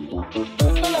on me.